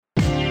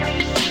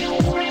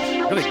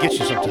really gets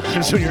you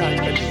sometimes when you're not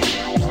expecting it.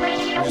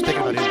 I'm just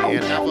thinking about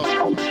Indiana.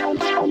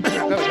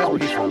 That's where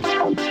he's from.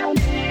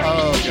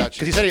 Oh, gotcha.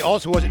 Because he said he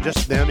also wasn't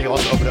just them. He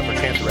also opened up for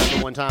Chance the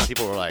Rapper one time.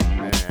 People were like,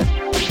 man.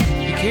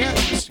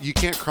 You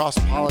can't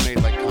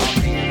cross-pollinate like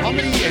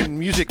comedy And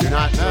music do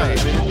not. No, I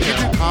mean, you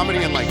can do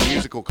comedy and like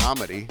musical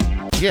comedy.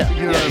 Yeah,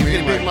 You know what I mean?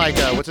 It'd be like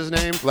what's his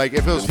name? Like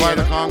if it was Flight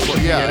of the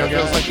Conchords, yeah. If it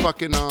was like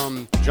fucking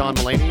John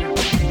Mulaney.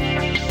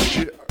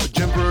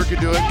 Jim Brewer could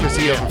do it because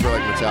he opened for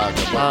like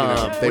Metallica.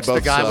 But, What's both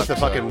the guy with suck,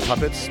 the fucking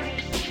puppets?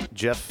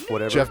 Jeff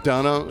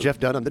Dunham.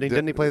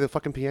 Didn't he play the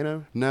fucking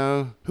piano?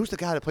 No. Who's the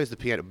guy that plays the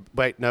piano?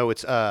 Wait, no,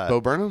 it's Bo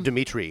Burnham?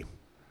 Dimitri.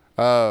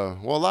 Well,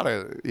 a lot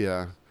of,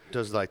 yeah.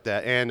 Does like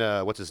that. And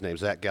what's his name?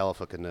 Zach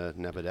Galifianakis and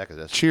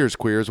Nebuchadnezzar. Cheers,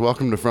 queers.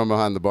 Welcome to From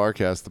Behind the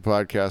Barcast, the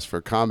podcast for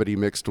comedy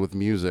mixed with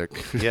music.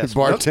 Yes.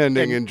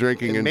 Bartending and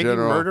drinking and in maybe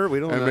general. Murder. We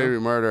don't know. And maybe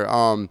murder.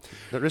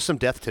 There is some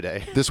death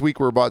today. This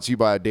week we're brought to you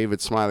by David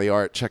Smiley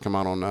Art. Check him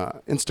out on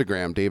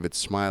Instagram, David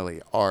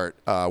Smiley Art.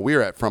 We're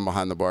at From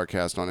Behind the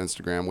Barcast on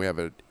Instagram. We have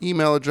an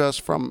email address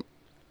from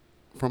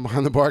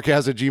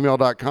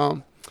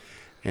behindthebarcast@gmail.com.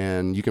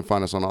 And you can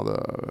find us on all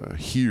the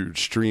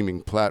huge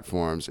streaming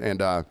platforms.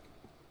 And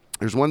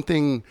there's one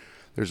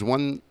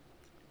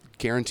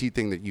guaranteed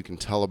thing that you can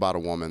tell about a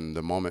woman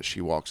the moment she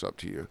walks up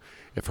to you.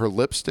 If her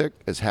lipstick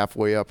is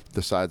halfway up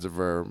the sides of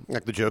her...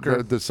 Like the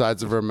Joker? The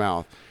sides of her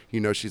mouth.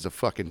 You know she's a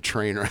fucking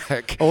train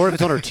wreck. Or if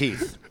it's on her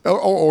teeth.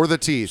 or the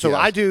teeth. So yes.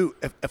 I do,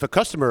 if a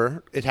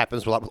customer, it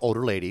happens a lot with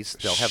older ladies,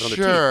 they'll have it on their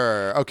teeth.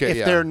 Sure. Okay,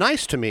 If they're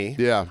nice to me,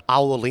 I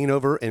will lean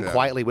over and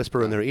quietly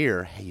whisper in their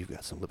ear, hey, you've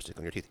got some lipstick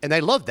on your teeth. And they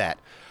love that.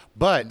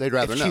 But they'd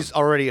rather if know. she's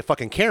already a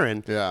fucking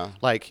Karen,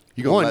 like,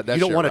 you one, let that you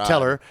don't shit want to ride.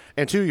 tell her,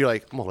 and two, you're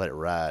like, I'm going to let it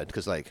ride,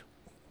 because, like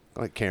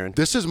Karen.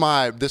 This is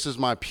my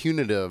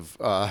punitive...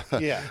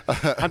 Yeah.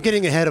 I'm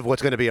getting ahead of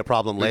what's going to be a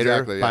problem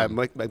later Exactly, by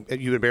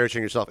you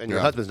embarrassing yourself, and your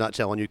husband's not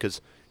telling you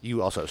because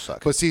you also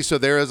suck. But see, so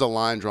there is a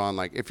line drawn.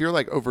 Like if you're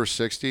like over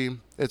 60,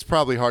 it's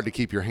probably hard to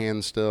keep your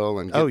hands still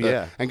and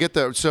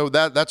get so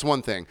that's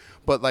one thing.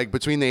 But like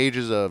between the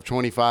ages of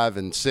 25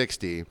 and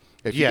 60,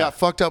 if you got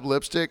fucked up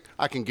lipstick,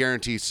 I can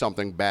guarantee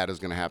something bad is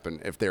going to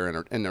happen if they're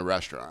in a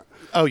restaurant.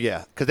 Oh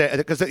yeah,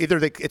 because either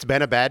it's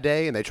been a bad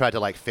day and they tried to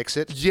like fix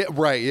it. Yeah,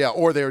 right. Yeah,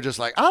 or they were just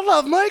like, I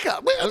love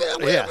makeup.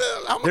 Yeah,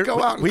 I'm gonna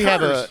go out. And we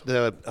curse.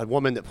 have a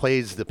woman that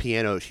plays the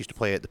piano. She used to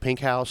play at the Pink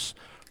House.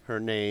 Her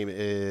name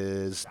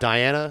is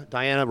Diana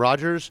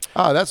Rogers.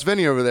 Oh, that's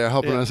Vinny over there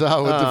helping us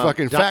out with the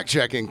fucking fact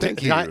checking.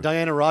 Thank you.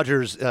 Diana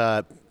Rogers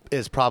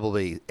is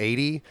probably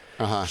 80.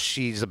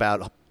 She's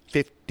about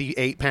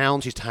 58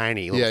 pounds. She's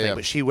tiny,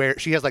 but she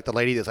has like the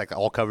lady that's like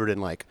all covered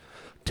in like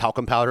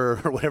talcum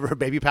powder or whatever,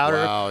 baby powder.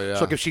 Wow, yeah.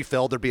 So like if she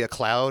fell, there'd be a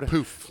cloud.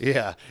 Poof.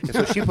 Yeah. And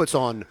so she puts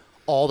on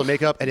all the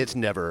makeup, and it's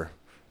never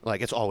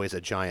like it's always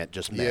a giant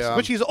just mess. Yeah.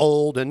 But she's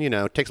old and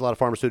takes a lot of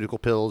pharmaceutical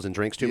pills and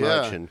drinks too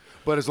much. And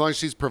but as long as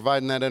she's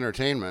providing that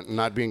entertainment and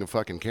not being a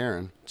fucking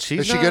Karen, is she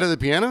not- good at the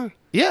piano?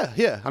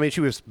 yeah. I mean,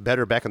 she was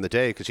better back in the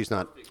day because she's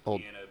not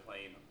old. Piano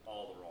playing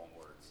all the wrong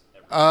words.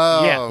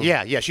 Oh,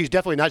 Yeah. She's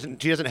definitely not.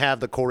 She doesn't have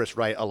the chorus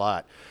right a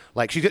lot.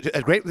 Like she's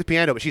great with the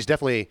piano, but she's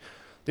definitely,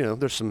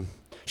 there's some.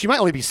 She might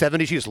only be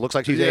 70. She just looks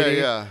like she's 80.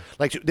 Yeah.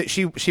 Like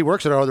she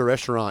works at our other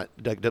restaurant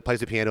that plays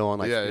the piano on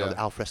the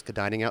al fresco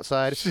dining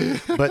outside.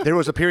 But there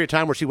was a period of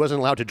time where she wasn't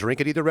allowed to drink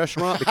at either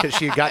restaurant because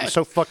she had gotten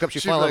so fucked up. She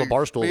fell out of a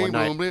bar stool one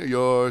night.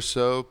 You're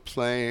so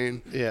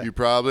plain. Yeah. You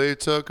probably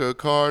took a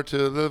car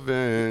to the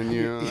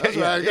venue. That's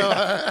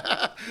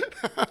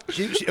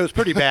It was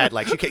pretty bad.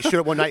 Like she showed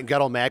up one night and got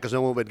all mad because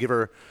no one would give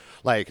her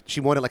she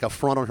wanted like a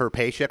front on her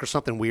paycheck or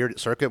something weird at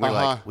Circuit. And we're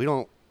like, we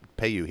don't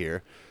pay you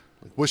here.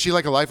 Was she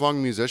like a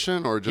lifelong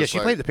musician or just? Yeah,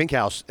 she played at the Pink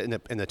House in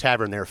the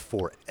tavern there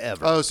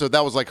forever. Oh, so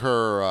that was like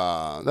her.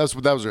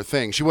 That was her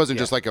thing. She wasn't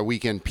just like a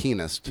weekend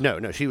pianist.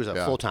 No, she was a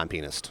full-time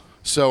pianist.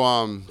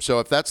 So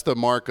if that's the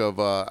mark of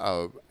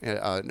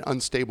an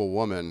unstable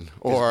woman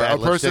or bad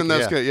a person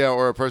lipstick, that's good,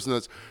 or a person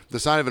that's the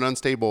sign of an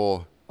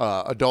unstable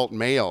adult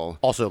male.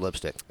 Also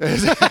lipstick.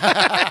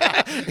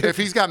 If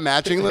he's got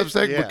matching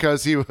lipstick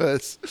because he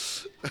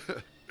was.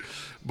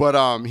 But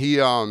my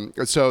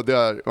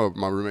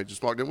roommate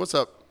just walked in. What's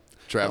up,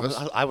 Travis?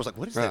 I was like,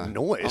 what is that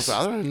noise?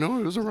 I didn't know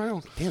it was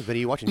around. Damn,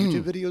 Vinny, you watching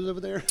YouTube videos over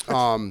there?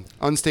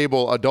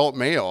 Unstable adult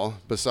male,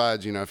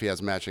 besides, if he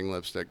has matching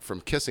lipstick from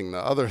kissing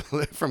the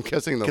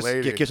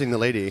lady. Kissing the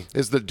lady.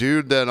 Is the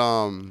dude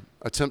that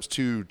attempts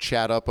to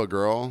chat up a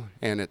girl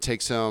and it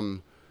takes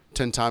him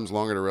 10 times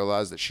longer to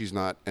realize that she's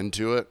not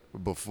into it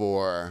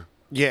before...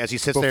 Yeah, as he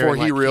sits there. Before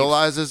he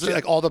realizes it.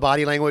 Like all the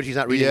body language, he's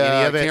not reading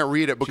any of it. I can't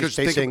read it because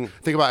think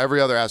about every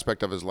other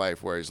aspect of his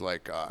life where he's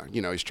like,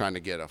 he's trying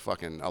to get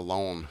a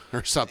loan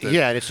or something.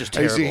 Yeah, and it's just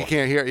terrible. He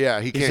can't hear. Yeah,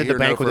 he can't hear. He's at the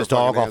bank with his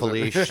dog off a answer.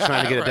 leash,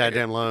 trying to get a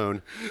goddamn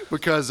loan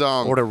because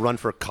or to run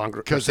for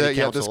Congress. Because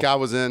this guy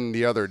was in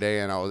the other day,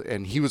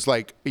 and he was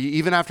like,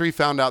 even after he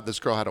found out this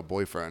girl had a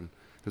boyfriend.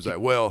 He was like,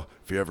 well,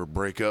 if you ever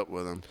break up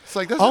with him. It's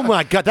like,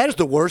 my God, that is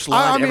the worst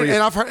line ever.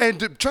 And I've heard,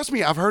 and trust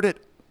me, I've heard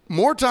it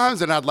More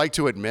times than I'd like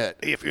to admit.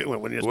 And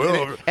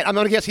I'm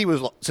going to guess he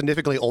was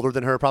significantly older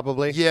than her,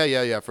 probably.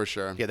 Yeah, for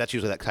sure. Yeah, that's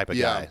usually that type of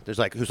guy. There's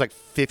who's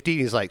 50.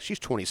 He's like, she's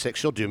 26.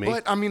 She'll do me.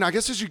 But I mean, I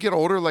guess as you get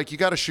older, you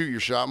got to shoot your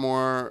shot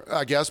more,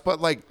 I guess.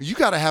 But you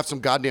got to have some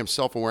goddamn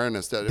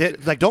self-awareness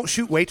that don't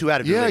shoot way too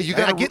out of your reach. You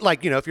got to get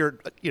if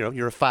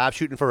you're a 5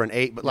 shooting for an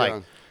 8,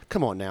 but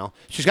come on now.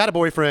 She's got a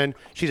boyfriend.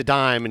 She's a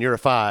dime, and you're a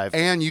 5.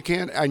 And you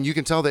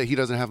can tell that he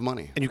doesn't have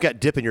money. And you've got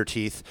dip in your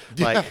teeth.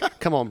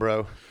 Come on,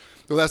 bro.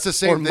 Well, that's the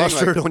same thing. Or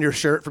mustard on your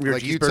shirt from your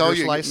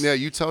cheeseburger slice. Yeah,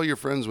 you tell your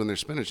friends when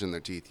there's spinach in their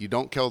teeth. You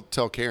don't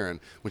tell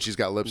Karen when she's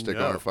got lipstick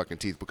on her fucking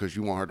teeth because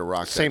you want her to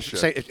rock that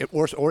shit.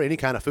 Or any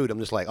kind of food. I'm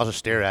just I'll just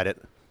stare at it.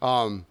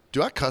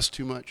 Do I cuss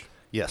too much?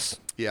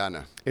 Yes. Yeah, I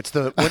know. It's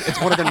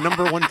one of the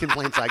number one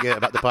complaints I get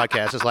about the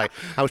podcast. It's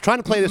I was trying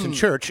to play this in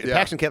church, and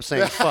Paxton kept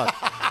saying fuck.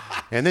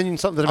 And then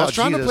something about Jesus.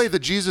 I was trying to play the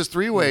Jesus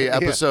 3-Way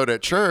episode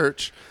at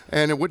church,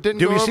 and it didn't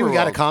go over well. Did we see we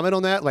got a comment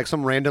on that?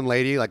 Some random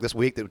lady this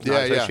week that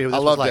I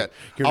love that.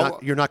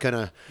 You're not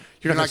gonna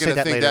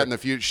think that in the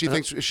future.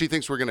 She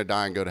thinks we're gonna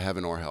die and go to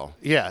heaven or hell.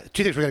 Yeah,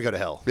 she thinks we're gonna go to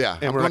hell. Yeah,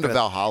 and we're going to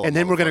Valhalla. And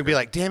then we're gonna be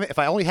like, damn it! If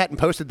I only hadn't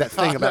posted that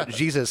thing about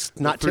Jesus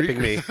not tipping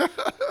me.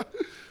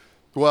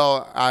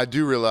 Well, I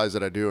do realize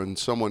that I do, and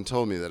someone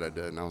told me that I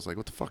did, and I was like,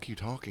 what the fuck are you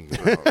talking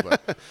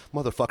about?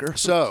 Motherfucker.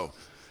 So,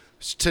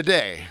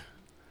 today,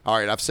 all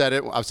right, I've said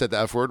the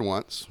F word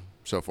once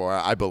so far,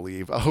 I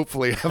believe.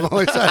 Hopefully, I've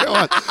only said it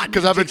once,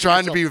 because I've been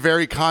trying to be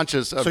very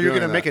conscious of So you're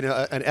going to make an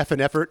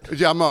effing effort?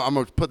 Yeah, I'm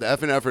going to put the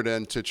effing effort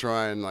in to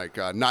try and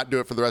not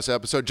do it for the rest of the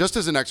episode, just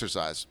as an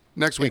exercise.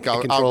 Next week,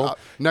 I'll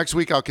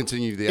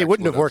continue the. It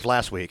wouldn't have worked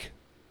last week.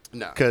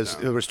 No, because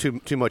there was too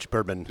much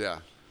bourbon. Yeah.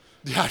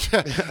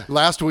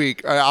 Last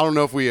week, I don't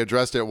know if we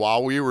addressed it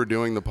while we were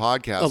doing the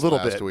podcast. A little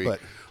last bit, week,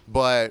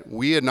 but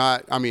we had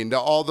not. I mean,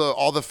 all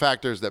the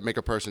factors that make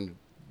a person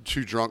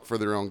too drunk for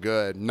their own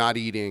good, not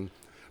eating.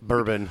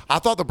 Bourbon. I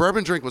thought the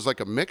bourbon drink was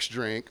like a mixed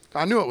drink.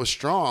 I knew it was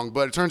strong,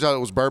 but it turns out it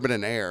was bourbon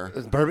and air.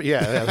 Bourbon,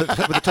 yeah,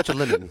 with a touch of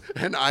lemon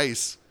and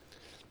ice,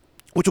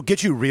 which will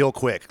get you real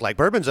quick.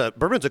 Bourbon's a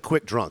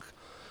quick drunk.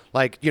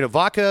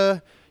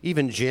 Vodka,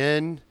 even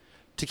gin,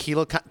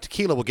 tequila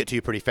will get to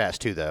you pretty fast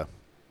too, though.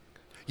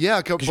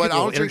 Yeah, but I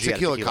don't drink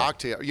tequila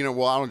cocktail. I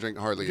don't drink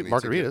hardly any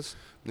margaritas. Tequila.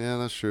 Yeah,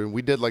 that's true.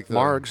 We did the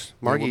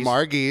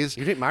Margie's.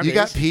 You drink Margie's. You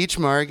got peach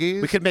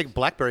Margie's. We could make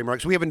blackberry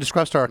Margie's. We haven't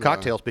discussed our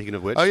cocktail, speaking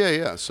of which. Oh,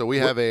 yeah. So we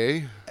have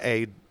a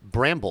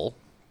Bramble,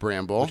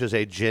 which is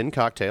a gin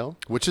cocktail.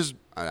 Which is,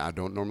 I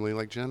don't normally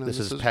like gin. This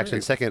is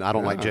Paxton's second. I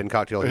don't like gin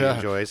cocktail he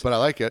enjoys. But I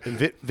like it. And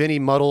Vinny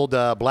muddled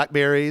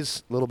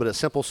blackberries, a little bit of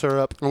simple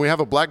syrup. And we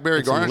have a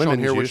blackberry garnish on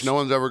here, which no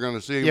one's ever going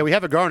to see. Yeah, we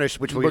have a garnish,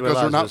 which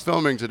because we're not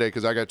filming today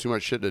because I got too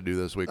much shit to do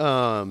this week.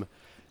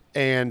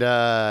 And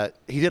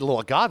he did a little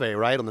agave,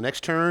 right, on the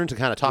next turn to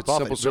kind of top off.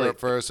 Simple syrup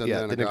first, and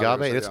then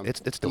agave. It's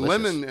delicious. The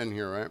lemon in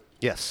here, right?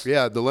 Yes.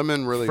 Yeah, the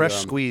lemon really fresh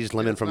squeezed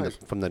lemon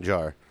from the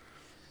jar.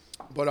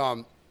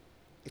 But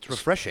it's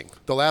refreshing.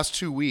 The last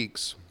 2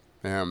 weeks,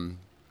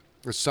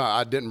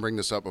 I didn't bring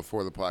this up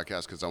before the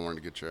podcast because I wanted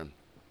to get your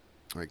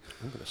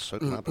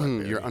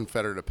your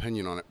unfettered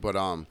opinion on it. But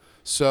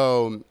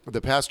so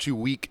the past 2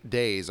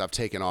 weekdays I've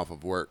taken off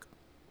of work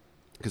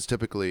because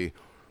typically.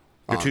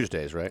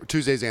 Tuesdays, right?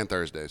 Tuesdays and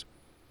Thursdays.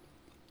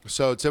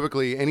 So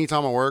typically,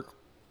 anytime I work,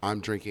 I'm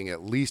drinking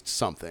at least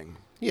something.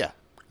 Yeah.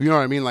 You know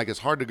what I mean? It's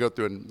hard to go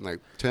through in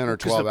 10 or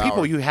 12 hours. The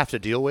people you have to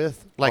deal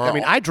with.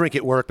 I drink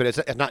at work, but it's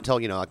not until,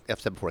 I've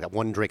said before, I got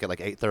one drink at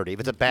 8:30. If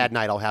it's a bad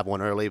night, I'll have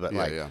one early, but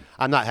I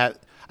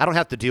don't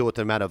have to deal with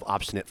the amount of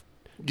obstinate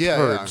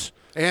turds.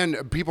 Yeah.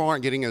 And people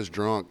aren't getting as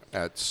drunk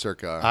at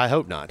Circa. I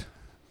hope not.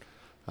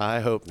 I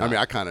mean,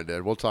 I kind of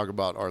did. We'll talk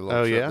about our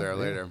little trip there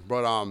later.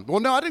 But,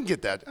 no, I didn't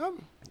get that.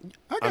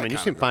 You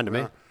seem fine to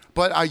me.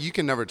 But you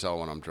can never tell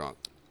when I'm drunk.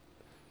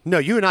 No,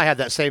 you and I had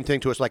that same thing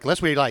to us.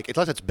 Unless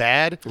it's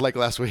bad. Like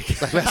last week.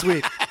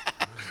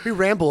 We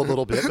ramble a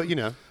little bit,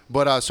 but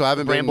But so I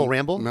haven't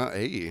ramble. No,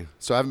 hey.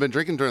 So I haven't been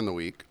drinking during the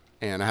week,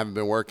 and I haven't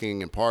been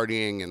working and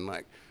partying, and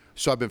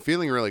so I've been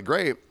feeling really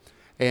great.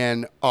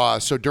 And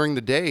so during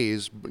the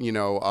days,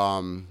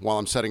 while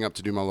I'm setting up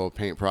to do my little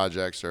paint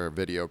projects or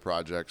video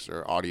projects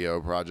or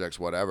audio projects,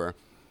 whatever.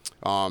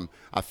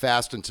 I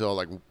fast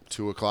until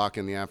 2 o'clock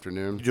in the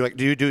afternoon. Do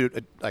you do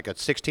a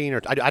 16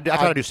 or I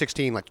try to do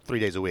 16 3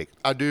 days a week?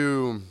 I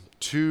do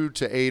 2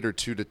 to 8 or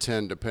 2 to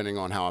 10 depending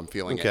on how I'm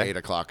feeling at 8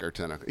 o'clock or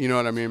 10 o'clock. You know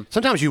what I mean?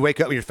 Sometimes you wake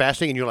up when you're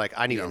fasting and you're like,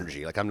 I need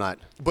energy. I'm not.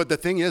 But the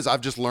thing is,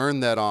 I've just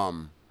learned that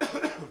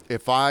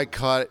if I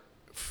cut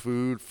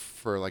food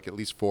for at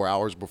least 4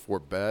 hours before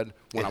bed,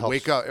 when I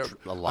wake up,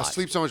 I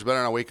sleep so much better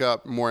and I wake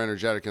up more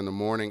energetic in the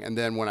morning. And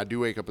then when I do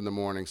wake up in the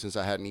morning, since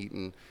I hadn't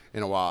eaten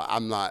in a while,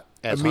 I'm not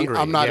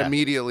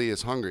immediately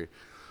as hungry.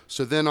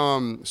 So then,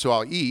 so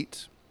I'll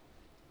eat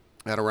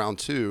at around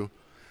 2,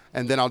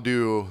 and then I'll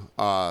do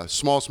a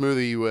small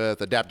smoothie with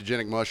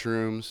adaptogenic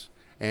mushrooms,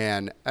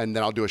 and then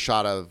I'll do a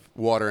shot of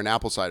water and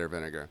apple cider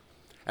vinegar.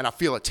 And I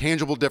feel a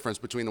tangible difference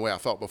between the way I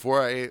felt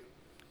before I ate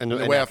and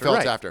the way I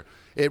felt after.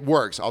 It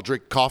works. I'll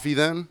drink coffee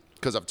then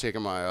because I've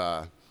taken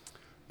my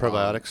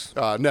probiotics.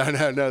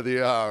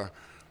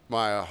 No,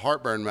 my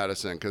heartburn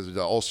medicine because of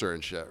the ulcer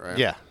and shit, right?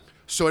 Yeah.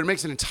 So it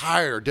makes an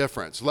entire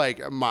difference.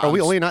 Like, are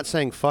we only not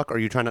saying fuck, or are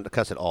you trying not to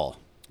cuss at all?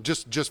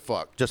 Just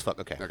fuck. Just fuck.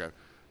 Okay. Okay.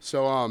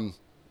 So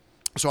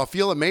so I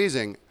feel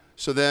amazing.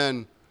 So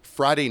then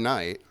Friday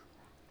night,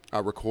 I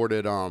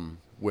recorded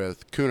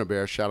with Kuna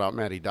Bear. Shout out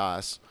Matty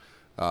Das.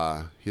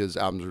 His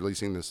album's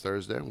releasing this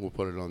Thursday. We'll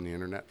put it on the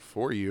internet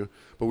for you.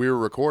 But we were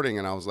recording,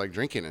 and I was like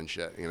drinking and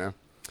shit, you know.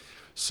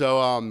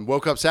 So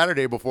woke up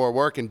Saturday before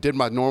work and did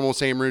my normal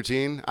same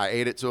routine. I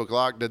ate at 2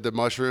 o'clock, did the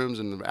mushrooms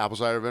and the apple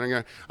cider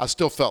vinegar. I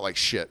still felt like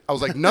shit. I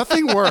was like,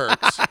 nothing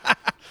works.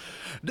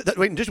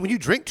 Wait, just when you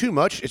drink too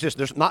much, it's just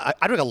there's not.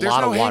 I drink a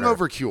lot of water. There's no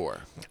hangover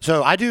cure.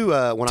 So I do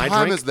when I drink.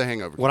 Time is the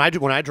hangover cure.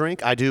 When I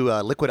drink, I do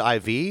liquid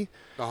IV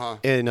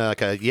in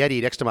like a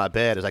Yeti next to my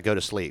bed as I go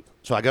to sleep.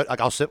 So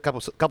I'll sip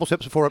couple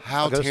sips before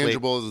How I go to sleep.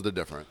 tangible is the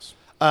difference?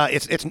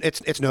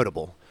 It's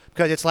notable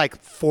because it's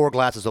like 4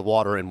 glasses of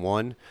water in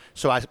one.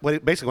 So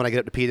basically when I get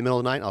up to pee in the middle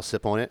of the night, I'll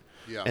sip on it.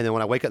 Yeah. And then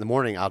when I wake up in the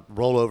morning, I'll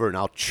roll over and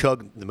I'll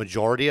chug the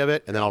majority of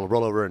it, and then I'll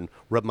roll over and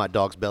rub my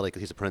dog's belly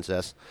because he's a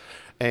princess.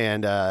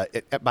 And by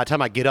the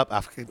time I get up,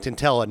 I can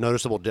tell a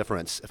noticeable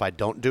difference if I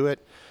don't do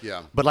it.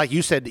 Yeah. But like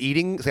you said,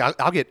 eating, if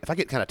I get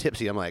kind of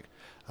tipsy, I'm like,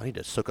 I need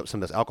to soak up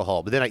some of this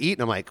alcohol. But then I eat,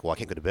 and I'm like, well, I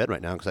can't go to bed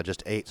right now because I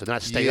just ate. So then I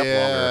stay up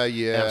longer.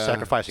 Yeah. And I'm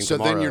sacrificing so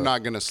tomorrow. then you're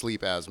not going to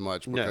sleep as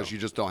much because you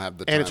just don't have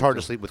the time. And it's hard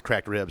to sleep with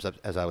cracked ribs,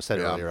 as I was said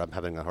earlier. I'm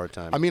having a hard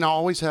time. I mean, I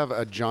always have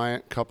a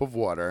giant cup of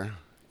water.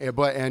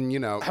 And you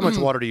know, how much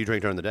water do you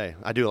drink during the day?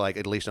 I do like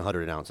at least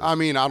 100 ounces. I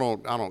mean, I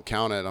don't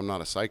count it. I'm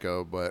not a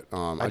psycho, but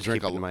I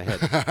drink in my head.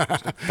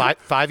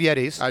 five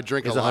Yetis. I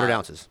drink is 100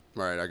 ounces.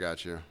 Right, I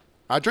got you.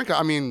 I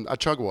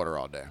chug water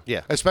all day.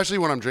 Yeah, especially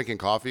when I'm drinking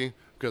coffee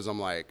because I'm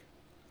like,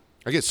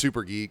 I get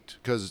super geeked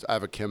because I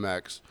have a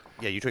Chemex.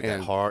 Yeah, you drink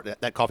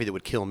that coffee that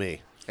would kill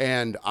me.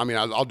 And I mean,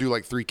 I'll do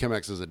like 3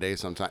 Chemexes a day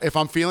sometimes. If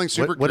I'm feeling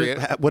super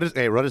creative. What is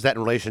that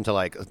in relation to,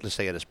 like, let's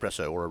say an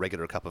espresso or a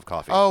regular cup of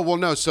coffee? Oh, well,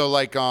 no. So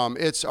like,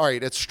 it's all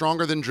right. It's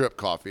stronger than drip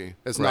coffee.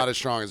 It's not as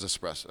strong as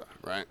espresso,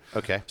 right?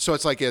 Okay. So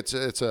it's like it's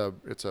a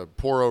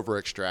pour over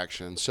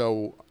extraction.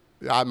 So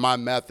my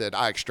method,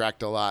 I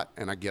extract a lot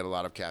and I get a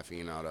lot of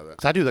caffeine out of it.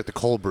 Because I do like the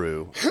cold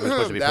brew. It's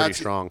supposed to be pretty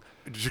strong.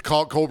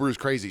 Cold brew is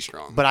crazy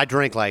strong. But I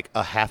drink like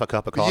a half a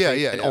cup of coffee.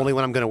 Yeah. Only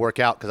when I'm going to work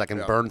out because I can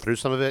burn through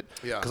some of it.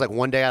 Yeah. Because like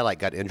one day I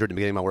got injured in the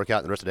beginning of my workout,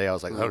 and the rest of the day I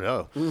was like, oh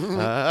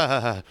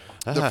no.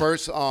 The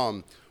first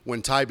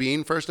when Ty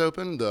Bean first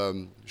opened,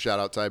 shout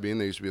out Ty Bean.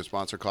 They used to be a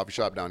sponsor coffee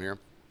shop down here.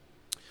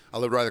 I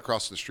lived right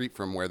across the street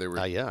from where they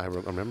were. Yeah, I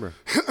remember.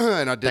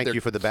 And I did. Thank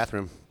you for the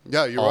bathroom.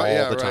 Yeah, you're right.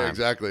 Yeah, all the time.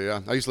 Exactly. Yeah,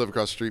 I used to live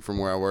across the street from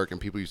where I work,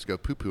 and people used to go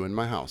poo-poo in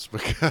my house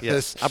because.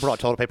 Yes, I brought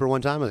toilet paper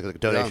one time, like a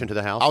donation to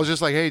the house. I was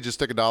just like, hey, just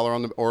stick a $1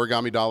 on the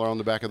origami dollar on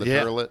the back of the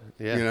turlet.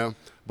 Yeah. You know,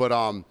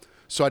 but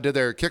so I did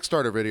their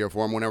Kickstarter video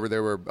for them whenever they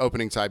were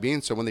opening Ty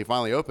Bean. So when they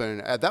finally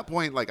opened, at that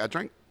point, like I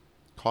drank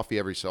coffee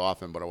every so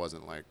often, but I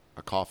wasn't like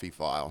a coffee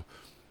file.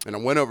 And I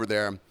went over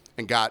there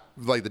and got,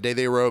 like, the day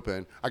they were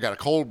open, I got a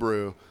cold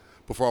brew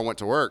before I went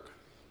to work.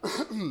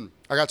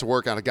 I got to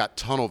work and I got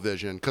tunnel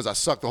vision because I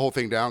sucked the whole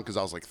thing down because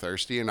I was like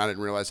thirsty and I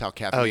didn't realize how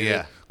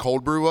caffeinated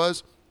cold brew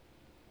was.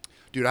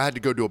 Dude, I had to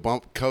go do a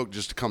bump of Coke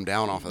just to come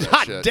down off of that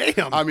God shit.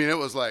 Damn. I mean, it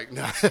was like,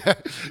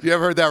 you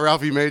ever heard that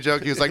Ralphie May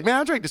joke? He was like,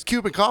 man, I drank this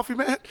Cuban coffee,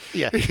 man.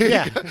 Yeah.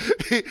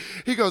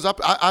 He goes,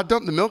 I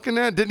dumped the milk in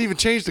there, didn't even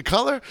change the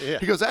color. Yeah.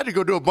 He goes, I had to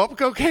go do a bump of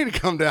cocaine to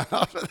come down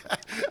off of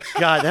that.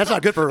 God, that's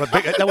not good for a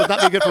big, that would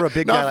not be good for a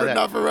big guy like that.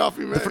 Not for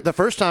Ralphie May. The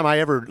first time I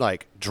ever,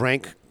 like,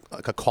 drank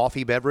like a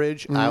coffee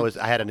beverage,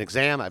 I had an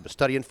exam I was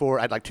studying for.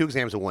 I had like 2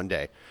 exams in one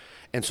day.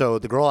 And so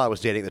the girl I was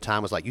dating at the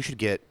time was like, you should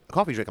get a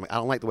coffee drink. I'm like, I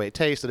don't like the way it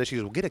tastes. And she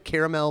goes, well, get a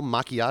caramel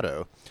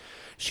macchiato.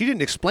 She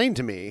didn't explain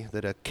to me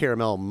that a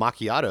caramel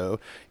macchiato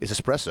is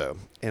espresso.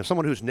 And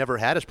someone who's never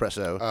had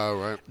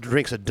espresso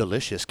drinks a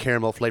delicious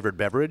caramel-flavored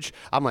beverage,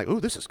 I'm like, ooh,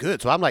 this is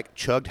good. So I'm like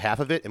chugged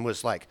half of it and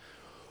was like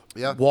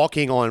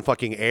walking on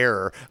fucking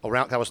air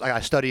around.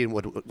 I studied and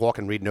would walk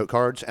and read note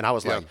cards. And I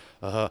was like,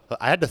 I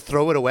had to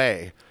throw it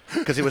away.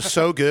 Because it was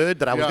so good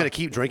that I was going to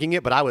keep drinking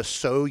it, but I was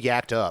so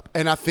yacked up.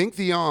 And I think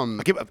the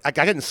I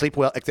didn't sleep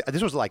well.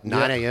 This was like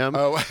 9 a.m.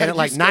 And at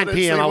like 9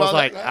 p.m. I was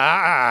like,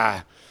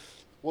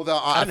 Well,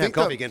 I didn't have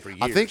coffee again for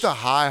years. I think the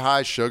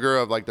high sugar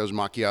of like those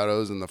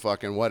macchiatos and the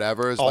fucking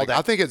whatever is all like that,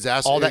 I think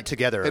all that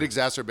together. It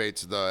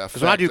exacerbates the effect.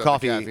 Because when I do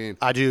coffee, caffeine.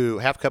 I do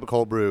half a cup of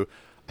cold brew,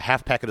 a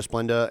half packet of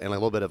Splenda, and like a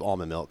little bit of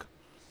almond milk.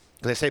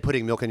 Because they say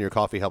putting milk in your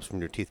coffee helps from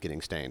your teeth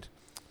getting stained.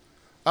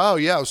 Oh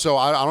yeah, so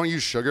I don't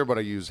use sugar, but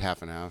I use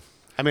half and half.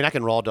 I mean, I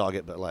can raw dog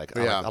it, but like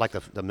I like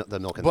the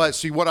milk in there. But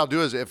see, what I'll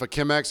do is if a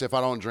Chemex, if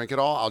I don't drink it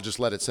all, I'll just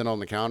let it sit on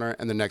the counter,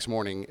 and the next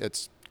morning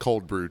it's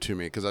cold brew to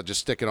me because I just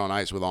stick it on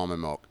ice with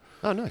almond milk.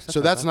 Oh, nice.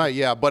 That's nice.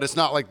 Yeah, but it's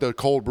not like the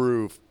cold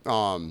brew,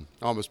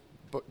 almost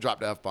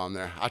dropped the F-bomb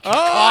there. I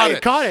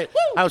caught it.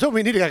 I was hoping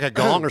we needed like a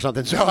gong or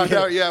something. So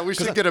yeah, we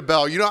should get a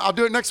bell. I'll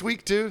do it next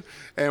week too,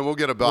 and we'll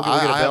get a bell.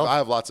 I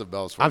have lots of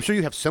bells for I'm sure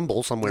you have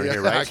symbols somewhere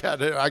here, right?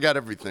 I got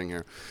everything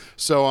here.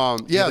 So,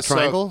 Do you have a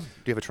triangle? Do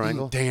you have a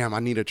triangle? Damn, I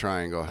need a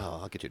triangle. Oh,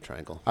 I'll get you a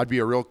triangle. I'd be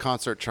a real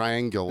concert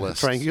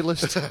triangulist.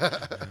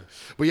 Triangulist?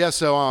 But yeah,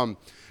 so,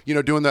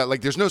 doing that,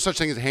 like, there's no such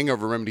thing as a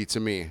hangover remedy to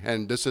me.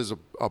 And this is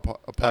a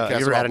podcast you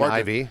ever about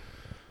had an IV?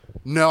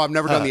 No, I've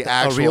never done the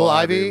actual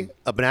A real IV?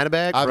 A banana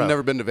bag? I've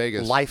never been to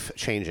Vegas.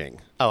 Life-changing.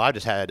 Oh, I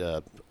just had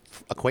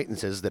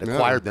acquaintances that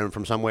acquired them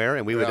from somewhere,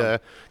 and we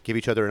would give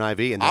each other an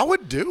IV. And I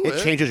would do it.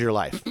 It changes your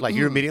life. Like,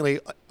 you're immediately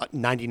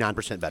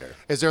 99% better.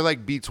 Is there,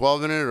 like,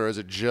 B12 in it, or is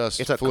it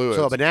just fluids?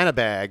 So a banana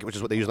bag, which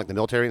is what they use in like the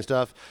military and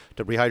stuff,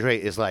 to rehydrate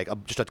is like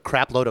just a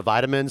crap load of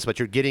vitamins, but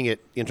you're getting it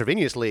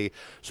intravenously.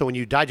 So when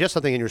you digest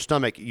something in your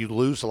stomach, you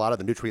lose a lot of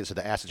the nutrients of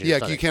the acids in your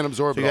stomach. Yeah, you can't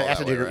absorb it all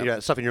that way, right? You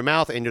got stuff in your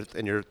mouth and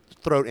your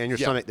throat and your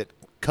stomach that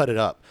cut it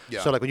up.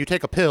 Yeah. So like when you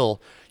take a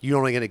pill, you're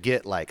only going to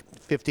get like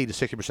 50 to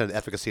 60% of the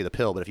efficacy of the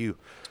pill. But if you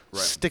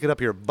stick it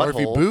up your butthole, or if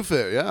you boof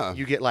it,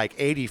 you get like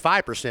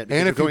 85%.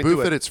 And if you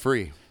boof it, it's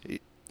free.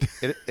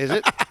 Is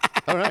it?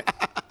 All right.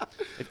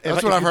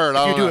 That's what I've heard.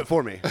 If you do it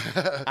for me.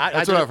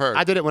 That's what I've heard.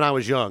 I did it when I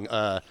was young.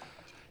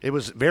 It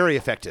was very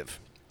effective.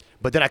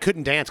 But then I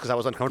couldn't dance because I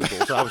was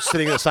uncomfortable. So I was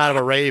sitting at the side of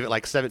a rave at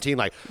like 17,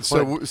 like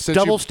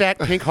double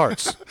stacked pink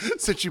hearts.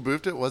 Since you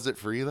boofed it, was it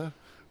free though?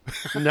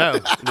 No.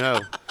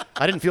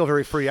 I didn't feel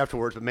very free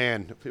afterwards, but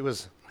man, it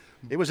was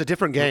a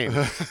different game.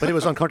 But it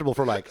was uncomfortable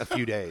for like a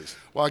few days.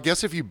 Well, I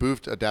guess if you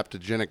boofed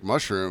adaptogenic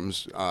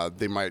mushrooms,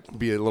 they might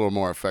be a little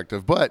more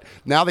effective. But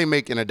now they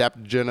make an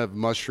adaptogenic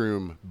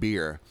mushroom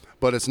beer,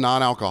 but it's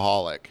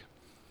non-alcoholic.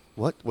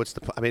 What's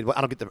the? I mean,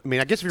 I don't get the. I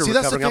mean, I guess if you're a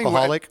recovering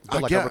alcoholic,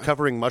 but like a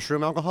recovering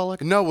mushroom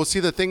alcoholic. No, well, see,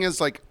 the thing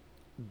is, like,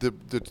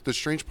 the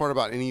strange part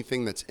about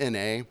anything that's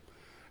NA,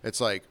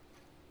 it's like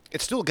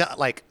it's still got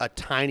like a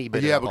tiny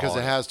bit. Yeah, of because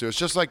it has to. It's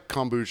just like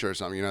kombucha or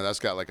something. That's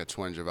got like a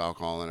twinge of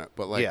alcohol in it.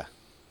 But like,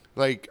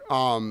 like,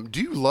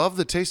 do you love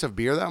the taste of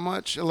beer that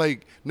much?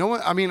 Like, no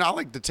one. I mean, I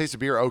like the taste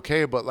of beer,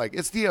 okay, but like,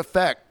 it's the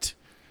effect.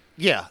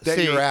 Yeah,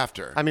 that you're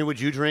after. I mean, would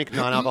you drink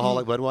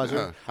non-alcoholic Budweiser?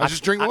 Yeah. I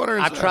just drink water.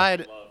 I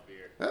tried.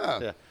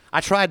 Yeah. I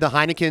tried the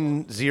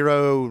Heineken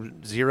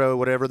Zero,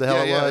 whatever the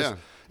hell it was. Yeah.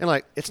 And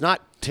like, it's not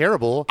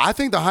terrible. I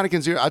think the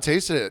Heineken Zero, I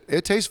tasted it.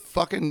 It tastes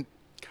fucking.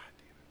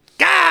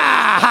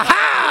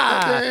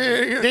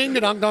 Ding,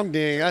 dong, dong,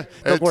 ding.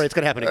 Don't worry, it's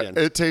going to happen again.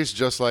 It tastes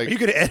just like. You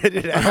could edit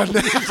it out.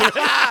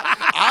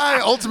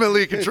 I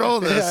ultimately control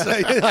this.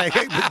 It'd be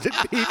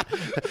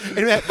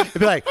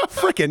like,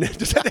 frickin'.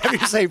 Just have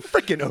you say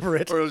frickin' over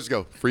it. Or it'll just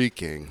go,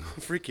 freaking.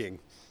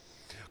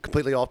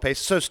 Completely off pace.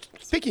 So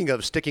speaking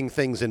of sticking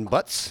things in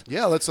butts.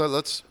 Yeah, let's.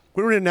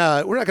 We're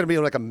not going to be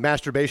like a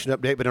masturbation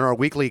update, but in our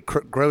weekly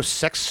gross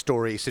sex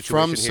story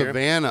situation from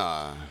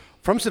Savannah.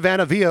 From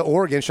Savannah via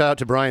Oregon. Shout out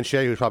to Brian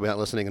Shea, who's probably not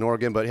listening in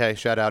Oregon, but hey,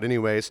 shout out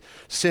anyways.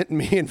 Sent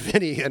me and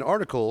Vinny an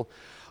article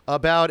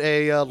about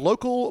a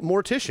local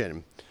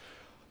mortician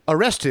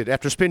arrested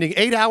after spending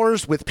 8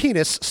 hours with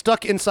penis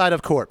stuck inside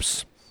of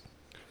corpse.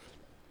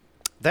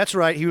 That's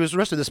right. He was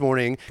arrested this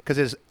morning because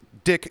his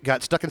dick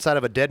got stuck inside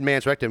of a dead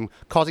man's rectum,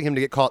 causing him to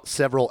get caught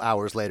several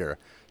hours later.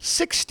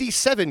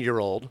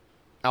 67-year-old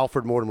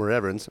Alfred Mortimer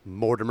Evans,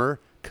 was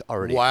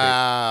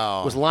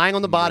lying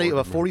on the body of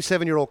a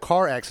 47-year-old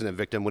car accident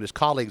victim when his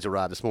colleagues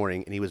arrived this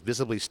morning, and he was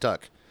visibly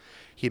stuck.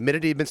 He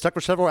admitted he'd been stuck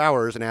for several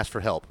hours and asked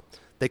for help.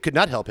 They could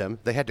not help him.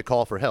 They had to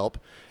call for help.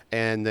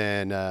 And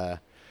then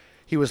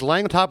he was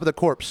lying on top of the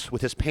corpse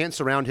with his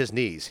pants around his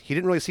knees. He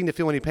didn't really seem to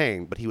feel any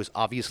pain, but he was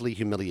obviously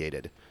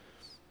humiliated.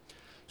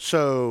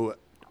 So...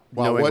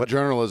 Wow, what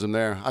journalism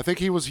there. I think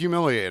he was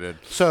humiliated.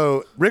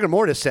 So rigor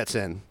mortis sets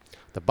in.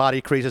 The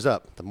body creases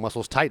up. The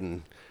muscles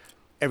tighten.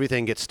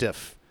 Everything gets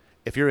stiff.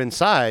 If you're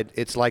inside,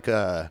 it's like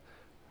a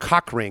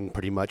cock ring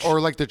pretty much. Or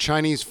like the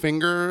Chinese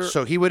finger.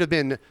 So he would have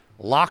been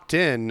locked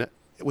in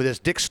with his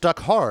dick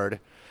stuck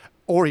hard,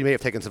 or he may have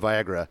taken some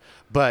Viagra.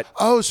 But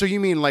so you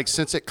mean like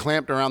since it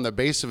clamped around the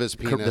base of his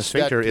penis, the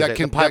sphincter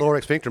the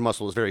pyloric sphincter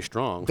muscle is very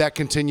strong. That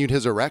continued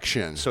his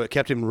erection. So it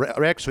kept him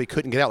erect, so he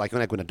couldn't get out. Like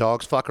when a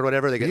dog's fuck or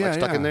whatever, they get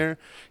stuck in there.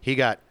 He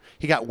got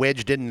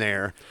wedged in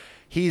there.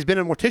 He's been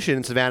a mortician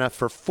in Savannah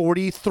for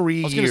 43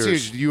 years. I was going to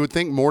say, you would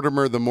think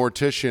Mortimer the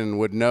mortician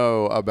would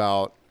know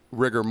about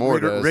rigor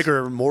mortis.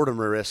 Rigor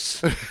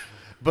mortimeris.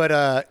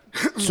 But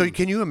so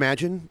can you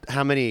imagine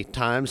how many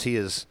times he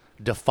has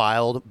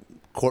defiled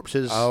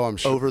corpses I'm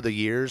sure. over the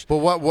years? But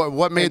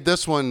what made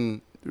this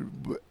one?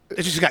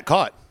 It just got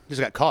caught.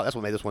 That's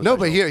what made this one. No,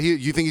 special. but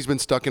you think he's been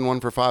stuck in one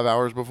for 5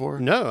 hours before?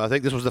 No, I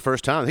think this was the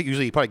first time. I think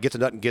usually he probably gets a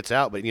nut and gets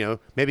out, but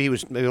maybe he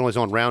was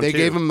on round 2. They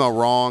gave him the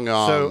wrong.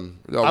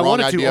 I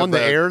wanted to on the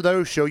air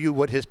though show you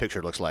what his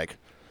picture looks like.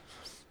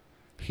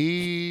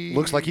 He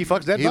looks like he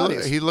fucks dead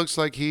bodies. He looks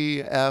like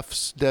he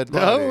F's dead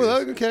bodies.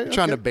 Oh, okay.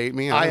 Trying to bait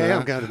me. I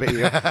am trying to bait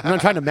you. I'm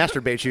not trying to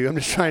masturbate you. I'm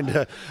just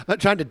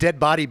trying to dead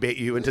body bait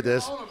you into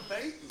this.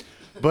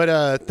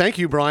 But thank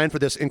you, Brian, for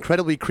this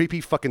incredibly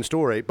creepy fucking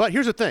story. But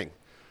here's the thing.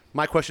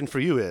 My question for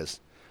you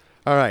is,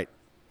 all right,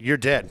 you're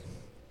dead.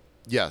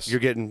 Yes. You're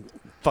getting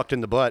fucked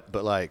in the butt,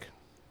 but like,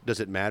 does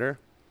it matter?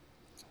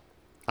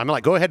 I'm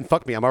like, go ahead and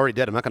fuck me. I'm already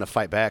dead. I'm not going to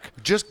fight back.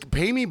 Just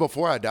pay me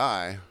before I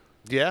die.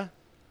 Yeah.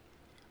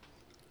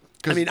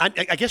 I mean, I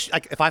guess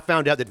if I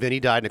found out that Vinny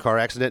died in a car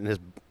accident and his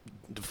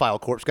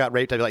defiled corpse got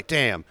raped, I'd be like,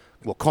 damn,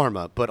 well,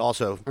 karma, but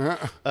also,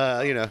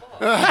 you know.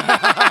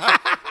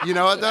 You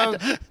know what, though?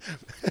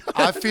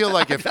 I feel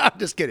like if... I'm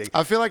just kidding.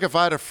 I feel like if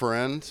I had a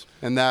friend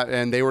and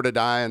they were to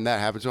die and that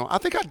happened to them, I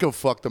think I'd go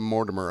fuck the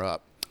Mortimer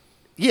up.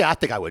 Yeah, I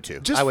think I would,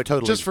 too. I would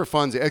totally. Just for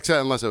funsies,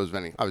 except unless it was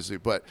Vinny, obviously.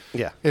 But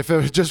yeah, if it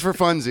was just for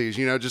funsies,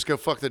 you know, just go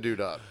fuck the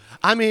dude up.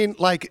 I mean,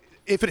 like,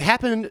 if it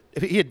happened,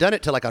 if he had done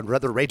it to, like, a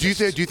rather rapist.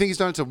 Do you think he's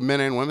done it to men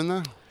and women,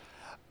 though?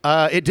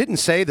 It didn't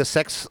say the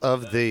sex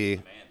of the...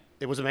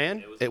 It was a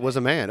man? It was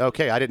a man.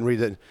 Okay, I didn't read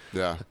it.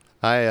 Yeah.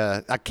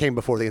 I came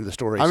before the end of the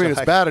story. I mean,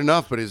 it's bad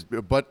enough,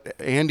 but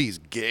Andy's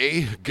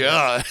gay?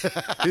 God. You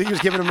think he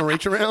was giving him a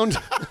reach around?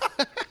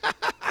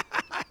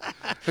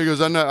 He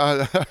goes, I'm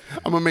going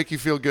to make you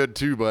feel good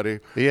too, buddy.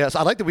 Yes,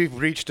 I like that we've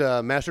reached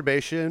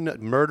masturbation,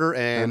 murder,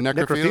 and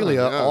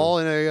necrophilia all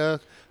in a...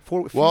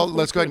 Well,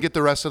 let's go ahead and get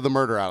the rest of the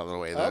murder out of the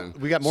way then.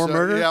 We got more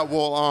murder? Yeah,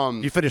 well...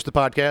 You finished the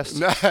podcast?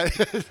 No.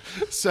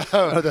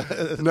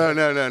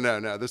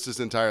 This is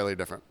entirely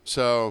different.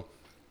 So,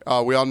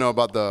 we all know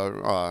about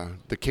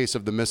the case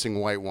of the missing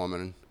white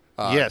woman.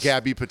 Yes.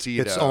 Gabby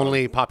Petito. It's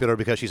only popular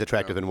because she's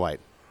attractive and white.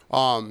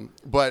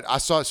 But I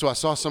saw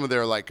some of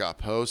their like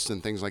posts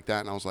and things like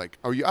that, and I was like,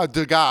 "Oh,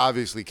 the guy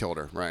obviously killed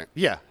her, right?"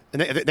 Yeah,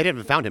 and they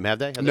haven't found him, have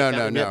they?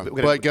 No.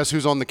 But guess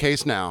who's on the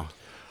case now?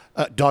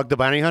 Doug the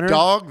Bounty Hunter.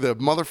 Doug the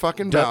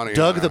motherfucking Bounty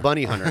Doug Hunter. the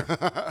Bunny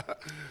Hunter.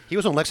 He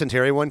was on Lex and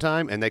Terry one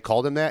time, and they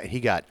called him that. And he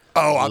got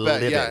I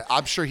livid. bet. Yeah,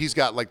 I'm sure he's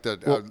got like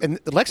the. And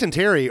Lex and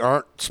Terry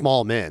aren't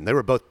small men. They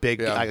were both big.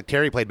 Yeah.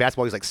 Terry played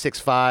basketball. He's like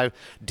 6'5".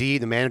 D,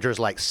 the manager, is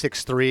like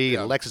 6'3",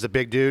 and Lex is a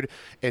big dude.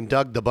 And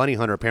Doug the Bunny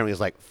Hunter apparently is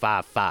like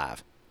 5'5".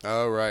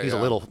 Oh right. He's a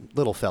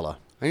little fella.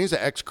 And he's an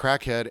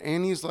ex-crackhead,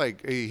 and he's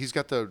like he's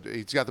got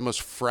the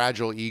most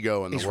fragile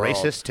ego in the world. He's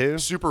racist too.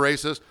 Super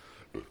racist.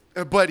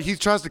 But he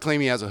tries to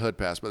claim he has a hood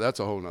pass, but that's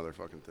a whole other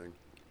fucking thing.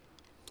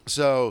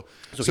 So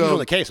he's on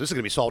the case. This is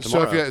gonna be solved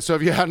tomorrow. So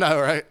if you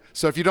right?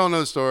 So if you don't know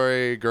the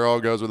story,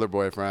 girl goes with her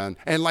boyfriend,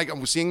 and like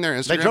I'm seeing their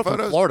Instagram they drove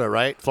photos. From Florida,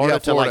 right? Florida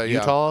to like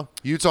Utah,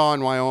 Utah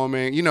and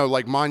Wyoming. You know,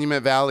 like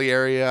Monument Valley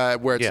area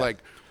where it's like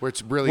where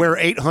it's really where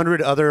 800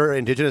 other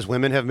indigenous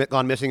women have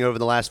gone missing over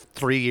the last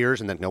 3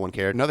 years, and then no one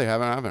cared. No, they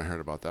haven't. I haven't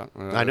heard about that.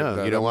 I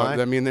know. You know why?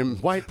 I mean,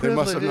 white they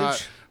must have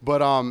not.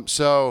 But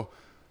So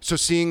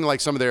seeing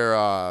like some of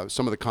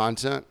the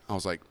content, I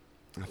was like,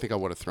 I think I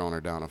would have thrown her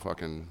down a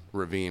fucking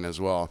ravine as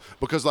well.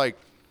 Because like,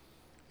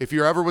 if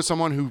you're ever with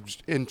someone who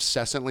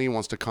incessantly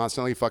wants to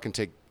constantly fucking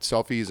take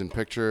selfies and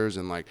pictures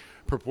and like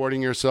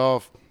purporting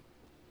yourself,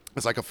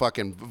 it's like a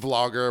fucking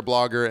blogger,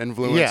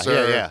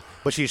 influencer. Yeah.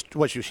 But she's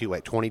 22,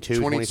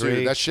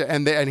 23? That shit,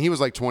 and he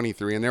was like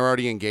 23, and they're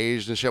already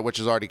engaged and shit, which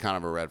is already kind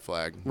of a red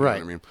flag. You right.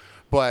 know what I mean?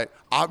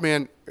 But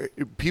man,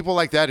 people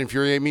like that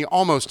infuriate me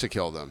almost to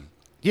kill them.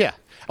 Yeah.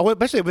 Well,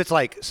 especially if it's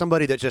like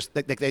somebody that just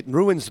that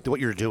ruins what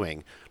you're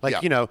doing.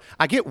 Like, you know,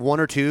 I get one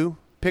or two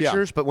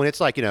pictures, but when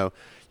it's like, you know,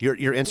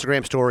 your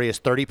Instagram story is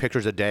 30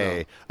 pictures a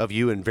day of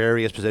you in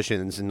various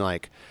positions and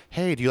like,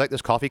 hey, do you like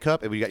this coffee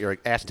cup? And you got your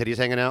ass and titties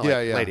hanging out.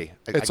 Like, lady.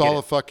 It's all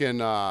a fucking.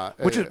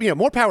 Which is, you know,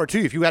 more power to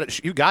you. If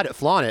you got it,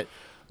 flaunt it.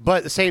 But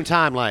at the same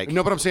time, like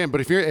no, but I'm saying, but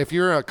if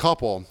you're a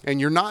couple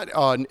and you're not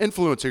an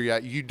influencer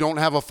yet, you don't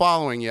have a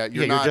following yet,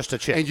 you're just a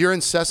chick, and you're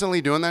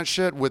incessantly doing that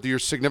shit with your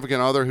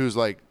significant other who's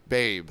like,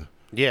 babe.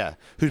 Yeah,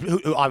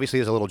 who obviously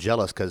is a little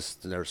jealous because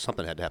there's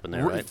something had to happen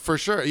there, right? For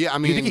sure. Yeah, I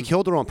mean, do you think he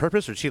killed her on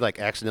purpose, or did she like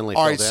accidentally?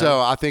 All right, so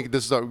I think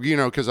this is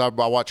because I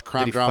watch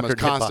crime dramas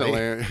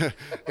constantly,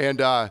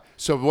 and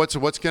so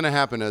what's going to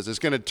happen is it's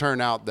going to turn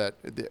out that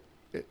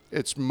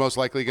it's most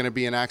likely going to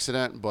be an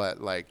accident, but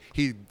like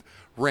he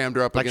rammed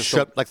her up against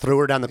threw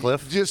her down the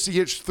cliff. Just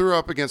he threw her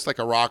up against like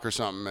a rock or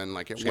something, and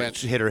like it went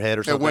hit her head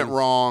or something. It went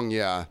wrong.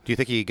 Yeah. Do you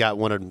think he got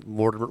one of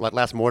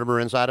last Mortimer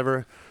inside of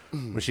her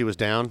when she was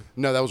down?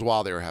 No, that was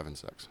while they were having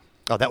sex.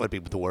 Oh, that would be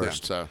the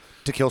worst. Yeah, so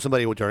to kill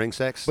somebody during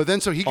sex. But then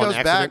so he goes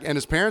back, and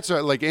his parents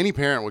are like any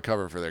parent would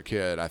cover for their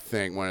kid. I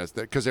think when it's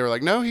because they were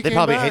like, no, he came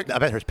back. I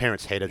bet her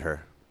parents hated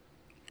her.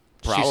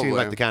 Probably. She seemed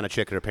like the kind of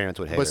chick her parents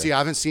would hate. But see, I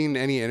haven't seen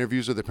any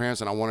interviews with the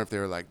parents, and I wonder if they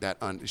were like that.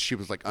 She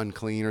was like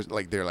unclean, or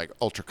like they're like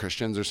ultra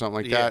Christians or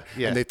something like that.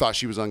 Yeah. And they thought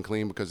she was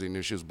unclean because they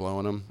knew she was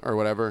blowing them or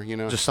whatever. You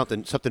know, just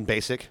something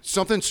basic,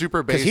 something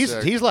super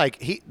basic. He's like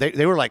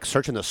they were like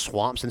searching the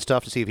swamps and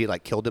stuff to see if he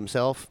like killed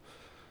himself.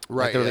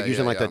 Right. Like they're like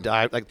using the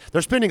dive. Like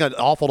they're spending an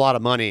awful lot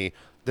of money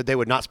that they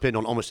would not spend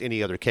on almost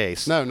any other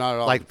case. No, not at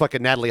all. Like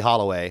fucking Natalie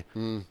Holloway.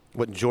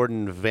 What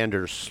Jordan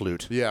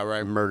Vandersloot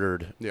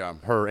murdered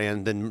her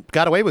and then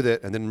got away with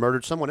it and then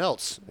murdered someone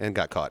else and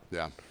got caught.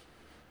 Yeah.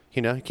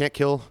 You know, you can't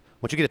kill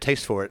once you get a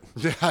taste for it.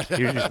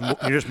 You're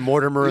just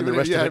Mortimer and the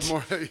rest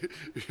of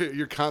it.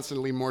 You're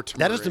constantly Mortimer.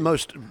 That is the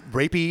most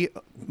rapey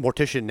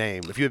mortician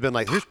name. If you had been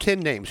like, here's 10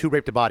 names, who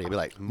raped a body? I'd be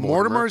like, Mortimer.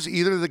 Mortimer's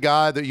either the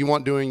guy that you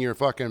want doing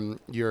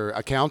your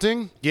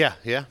accounting. Yeah.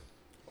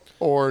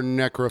 Or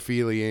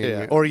necrophilia.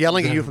 Yeah. Or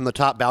yelling at you from the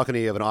top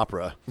balcony of an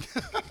opera.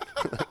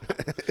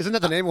 Isn't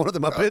that the name of one of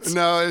the Muppets?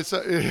 No, it's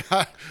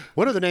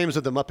what are the names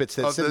of the Muppets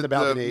that sit in the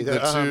balcony?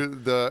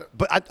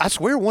 But I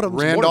swear one of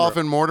them Randolph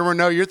and Mortimer.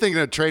 No, you're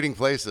thinking of Trading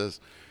Places.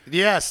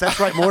 Yes,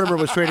 that's right. Mortimer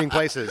was Trading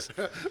Places.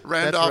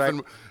 Randolph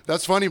and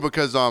that's funny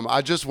because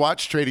I just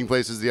watched Trading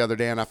Places the other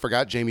day and I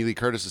forgot Jamie Lee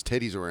Curtis's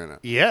titties were in it.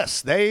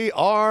 Yes, they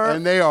are.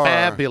 And they are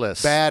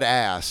fabulous,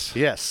 badass.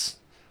 Yes.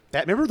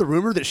 Remember the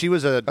rumor that she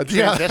was a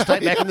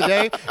transvestite back in the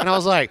day? And I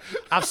was like,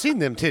 I've seen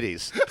them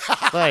titties.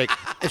 Like,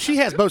 if she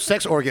has both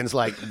sex organs,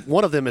 like,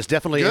 one of them is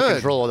definitely in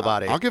control of the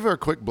body. I'll give her a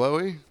quick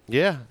blowy.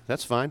 Yeah,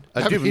 that's fine.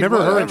 Dude,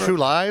 remember her in True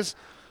Lies?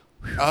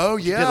 Oh,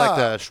 yeah. She did, like,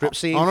 the strip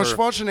scene. Arnold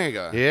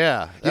Schwarzenegger.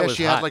 Yeah.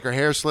 She had, like, her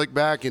hair slicked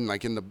back and,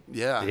 like, in the,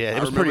 Yeah,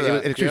 it was pretty.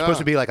 She was supposed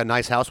to be, like, a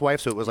nice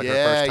housewife, so it was, like, her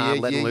first time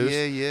letting loose.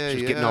 Yeah, she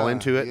was getting all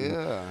into it.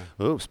 Yeah.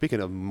 Oh, speaking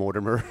of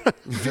Mortimer.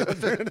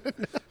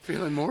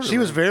 Feeling Mortimer. She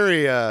was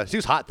she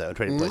was hot, though, in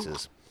Trading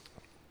Places.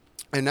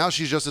 And now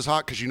she's just as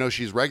hot because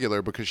she's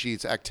regular because she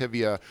eats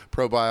Activia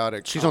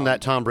probiotic. She's on that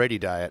Tom Brady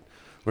diet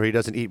where he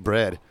doesn't eat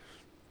bread.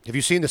 Have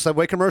you seen the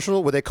Subway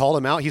commercial where they call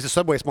him out? He's a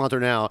Subway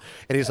sponsor now,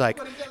 and he's like,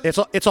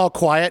 it's all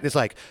quiet. And it's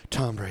like,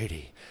 Tom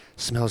Brady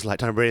smells like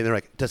Tom Brady. And they're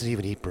like, doesn't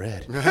even eat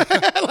bread.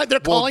 Like they're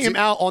calling him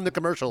out on the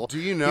commercial. Do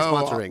you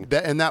know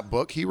that in that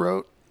book he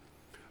wrote,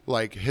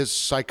 like his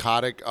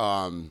psychotic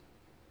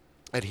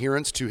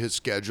adherence to his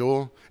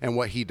schedule and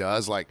what he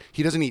does? Like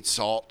he doesn't eat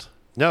salt.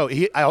 No,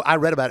 I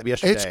read about it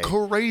yesterday. It's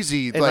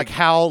crazy. And like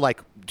how like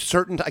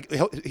certain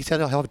he said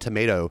he'll have a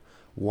tomato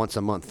once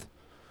a month.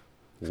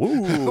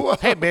 Woo!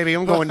 Hey, baby,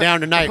 I'm going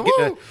down tonight.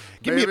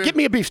 Get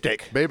me a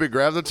beefsteak. Baby,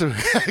 grab the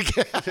tomato.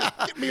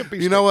 Get me a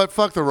beefsteak. You know what?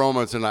 Fuck the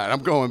Roma tonight.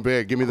 I'm going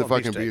big. Give me the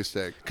fucking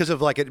beefsteak. Because of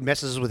like it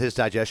messes with his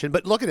digestion.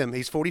 But look at him.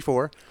 He's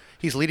 44.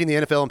 He's leading the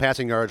NFL in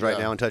passing yards right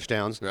now and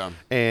touchdowns. Yeah.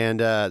 And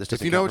this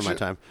doesn't count for my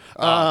time.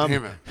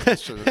 Damn it.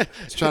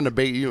 It's trying to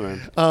bait you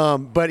in.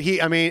 But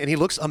he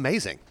looks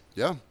amazing.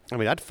 Yeah. I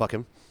mean, I'd fuck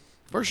him.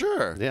 For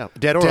sure. Yeah.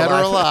 Dead or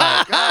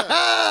alive.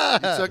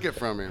 You took it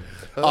from me.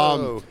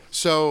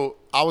 So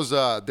I was,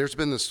 there's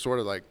been this sort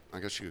of like, I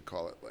guess you could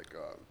call it like.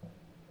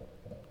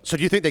 So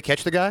do you think they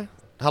catch the guy?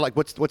 How like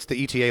what's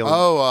the ETA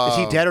on? Is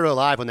he dead or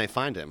alive when they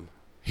find him?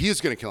 He is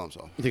going to kill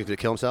himself. You think he's going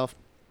to kill himself?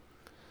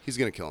 He's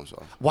going to kill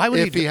himself. Why would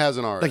if he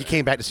hasn't already? Like he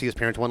came back to see his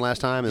parents one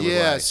last time. And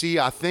yeah. Was like, see,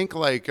 I think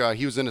like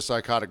he was in a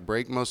psychotic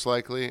break most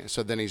likely.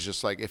 So then he's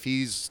just like, if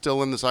he's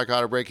still in the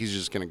psychotic break, he's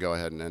just going to go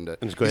ahead and end it.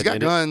 He's got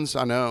guns.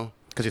 I know.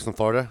 Because he's from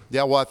Florida.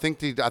 Yeah. Well, I think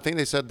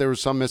they said there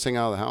was some missing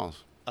out of the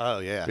house. Oh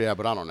yeah. Yeah,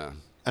 but I don't know.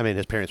 I mean,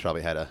 his parents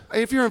probably had a.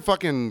 If you're in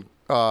fucking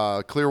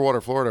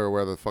Clearwater, Florida, or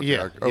where the fuck you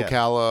are,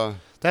 Ocala.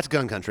 That's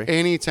gun country.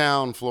 Any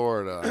town,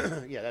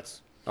 Florida. Yeah,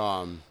 that's.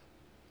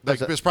 Like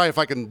it's probably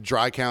fucking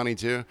dry county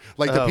too.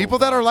 Like the people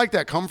that are like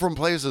that come from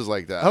places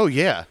like that. Oh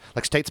yeah,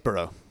 like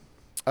Statesboro.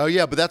 Oh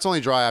yeah, but that's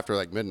only dry after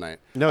like midnight.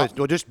 No, it's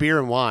just beer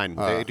and wine.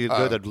 They do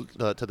go to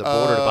the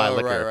border to buy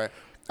liquor. Right.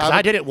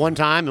 I did it one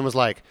time and was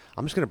like,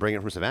 I'm just going to bring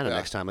it from Savannah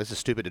next time. This is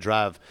stupid to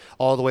drive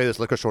all the way to this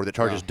liquor store that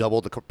charges double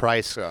the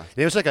price. Yeah.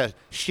 It was like a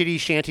shitty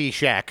shanty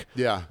shack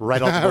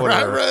right off the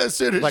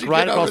border.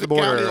 right across the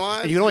border.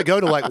 And you can only go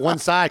to like one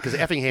side because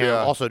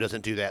Effingham also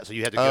doesn't do that. So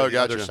you have to go to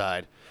the other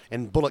side.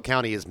 And Bullitt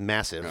County is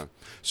massive. Yeah.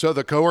 So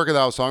the coworker that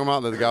I was talking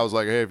about, the guy was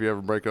like, "Hey, if you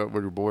ever break up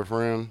with your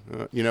boyfriend,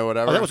 whatever."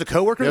 Oh, that was a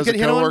coworker. That was a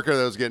coworker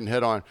that was getting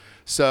hit on.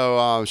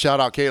 So shout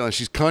out Caitlin.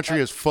 She's country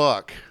as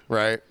fuck,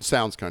 right?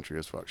 Sounds country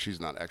as fuck.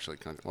 She's not actually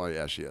country. Well,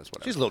 yeah, she is.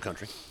 Whatever. She's a little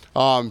country.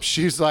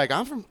 She's like,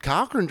 "I'm from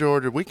Cochran,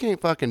 Georgia. We can't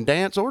fucking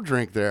dance or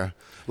drink there.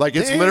 Like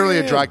it's literally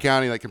a dry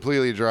county, like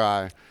completely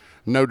dry.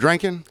 No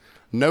drinking."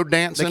 No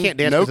dancing. They can't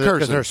dance no cursing.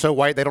 Because they're so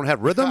white they don't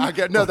have rhythm. I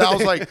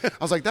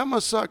was like, that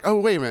must suck. Oh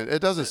wait a minute,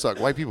 it doesn't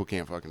suck. White people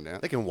can't fucking dance.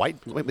 They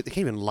can't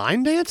even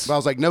line dance. But I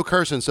was like, no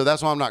cursing. So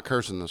that's why I'm not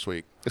cursing this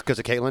week. It's because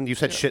of Caitlin. You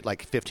said shit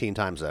like 15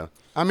 times though.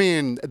 I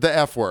mean, the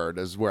F word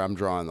is where I'm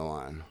drawing the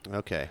line.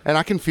 Okay. And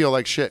I can feel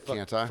like shit,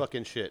 can't I?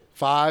 Fucking shit.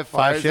 Five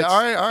shits.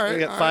 All right. We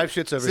got 5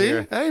 shits over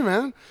here. Hey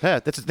man. Yeah,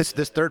 this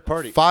third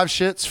party. 5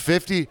 shits,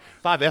 50.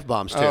 5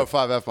 F-bombs too. Oh,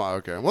 5 F-bombs.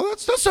 Okay. Well,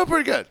 that's still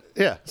pretty good.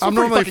 Yeah. I'm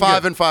normally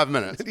 5 in 5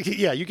 minutes.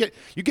 Yeah, you get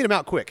them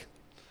out quick.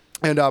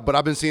 And but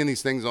I've been seeing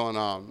these things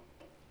on.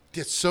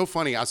 It's so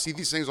funny. I see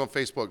these things on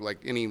Facebook, like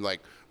any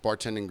like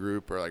bartending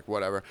group or like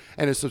whatever,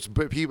 and it's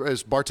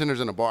bartenders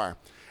in a bar,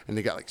 and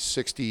they got like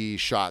 60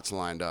 shots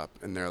lined up,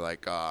 and they're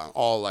like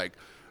all like.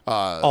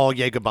 All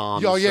Jaeger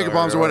bombs. All Jaeger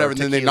bombs or whatever, and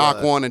then they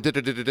knock one and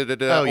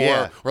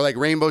or like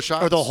rainbow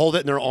shots. Or they'll hold it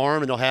in their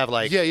arm and they'll have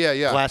like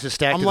glasses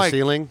stacked to the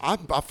ceiling.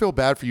 I feel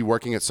bad for you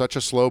working at such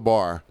a slow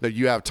bar that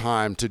you have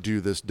time to do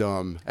this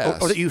dumb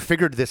or that you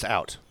figured this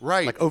out.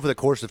 Right. Like over the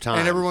course of time.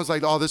 And everyone's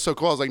like, oh, this is so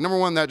cool. I was like, number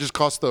one, that just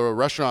cost the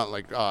restaurant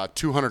like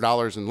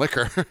 $200 in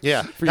liquor.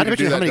 Yeah. Not to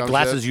mention how many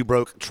glasses you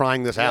broke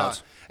trying this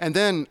out. And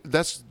then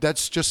that's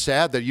just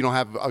sad that you don't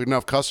have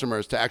enough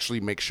customers to actually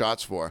make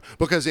shots for.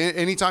 Because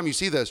anytime you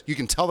see this, you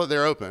can tell that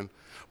they're open,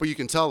 but you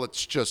can tell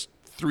it's just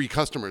 3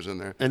 customers in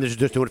there. And they're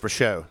just doing it for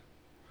show.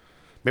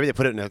 Maybe they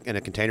put it in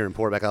a container and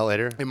pour it back out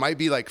later. It might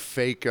be like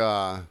fake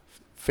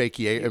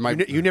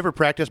fakey. You never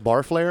practiced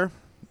bar flare?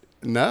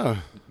 No.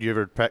 You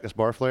ever practice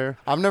bar flare?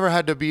 I've never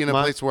had to be in a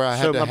place where I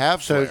had to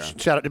have flare. So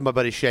shout out to my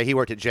buddy Shay. He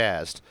worked at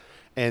Jazz.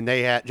 And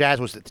Jazz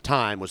was at the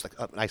time was like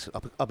a nice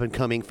up and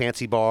coming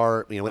fancy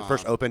bar. You know, when it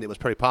first opened, it was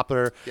pretty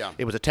popular. Yeah.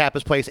 It was a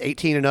tapas place,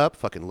 18 and up.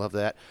 Fucking love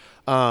that.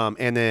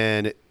 And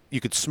then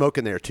you could smoke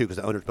in there too because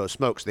the owners both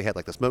smoked. So they had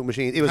like the smoke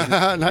machine. It was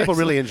nice. People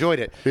really enjoyed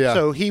it. Yeah.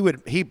 So he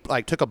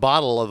like took a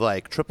bottle of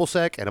like triple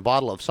sec and a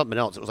bottle of something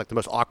else. It was like the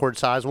most awkward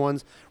size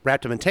ones,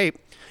 wrapped them in tape,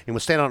 and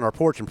would stand on our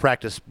porch and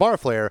practice bar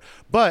flare.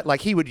 But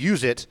like he would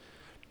use it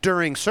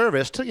during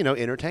service to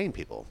entertain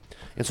people.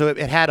 And so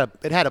it had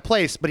a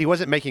place, but he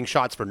wasn't making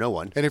shots for no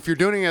one. And if you're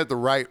doing it at the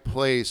right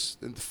place,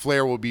 the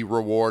flare will be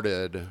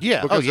rewarded.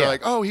 Yeah. Because they're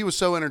like, oh, he was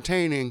so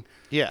entertaining.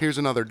 Yeah. Here's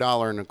another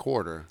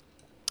 $1.25.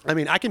 I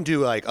mean, I can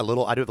do I do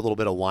have a little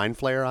bit of wine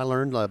flare I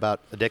learned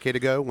about a decade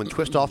ago when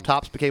twist-off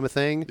tops became a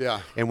thing. Yeah.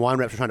 And wine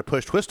reps were trying to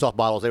push twist-off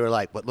bottles. They were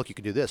like, but look, you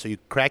can do this. So you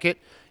crack it,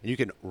 and you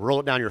can roll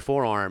it down your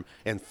forearm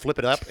and flip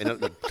it up, and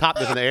the top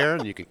goes in the air,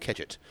 and you can catch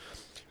it.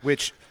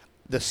 Which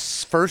the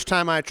first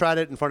time I tried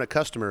it in front of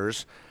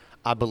customers,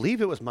 I believe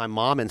it was my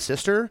mom and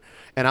sister,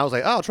 and I was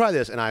like, "Oh, I'll try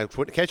this," and I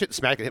went to catch it,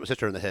 smacked it, hit my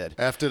sister in the head.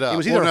 Effed it up. It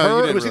was either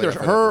her. It was really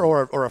either her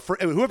or a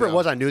whoever it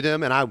was. I knew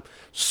them, and I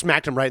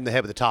smacked him right in the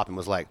head with the top, and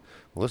was like,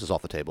 "Well, this is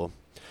off the table."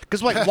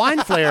 Because like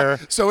wine flare.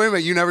 So wait a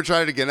minute, you never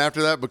tried it again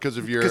after that because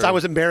of your? Because I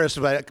was embarrassed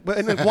about it. But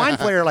and wine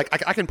flare, like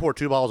I can pour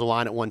 2 bottles of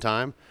wine at one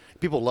time.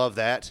 People love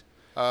that.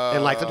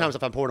 And like sometimes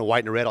if I'm pouring a white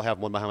and a red, I'll have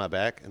one behind my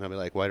back, and I'll be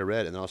like white or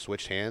red, and then I'll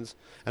switch hands,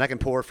 and I can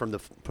pour from the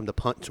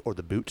punt or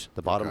the boot,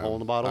 the bottom hole in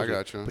the bottle. I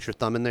got you. Put your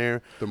thumb in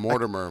there. The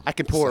Mortimer. I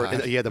can pour.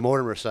 side. The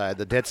Mortimer side,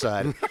 the dead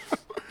side.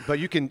 But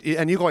you can,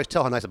 and you can always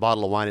tell how nice a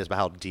bottle of wine is by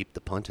how deep the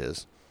punt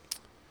is.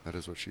 That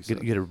is what she said.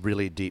 You get a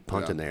really deep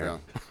punt in there.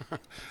 Yeah.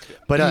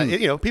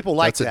 But people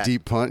like that. That's a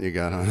deep punt you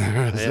got on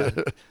there.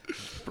 Yeah.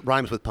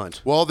 Rhymes with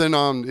punt. Well,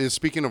 then,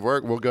 speaking of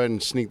work, we'll go ahead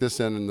and sneak this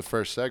in the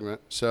first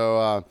segment.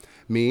 So,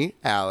 me,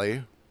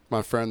 Allie,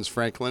 my friends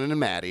Franklin and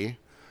Maddie.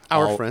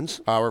 Our friends.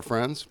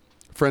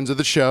 Friends of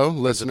the show,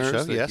 listeners.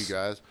 Show, thank yes. you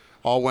guys.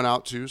 All went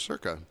out to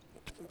Circa.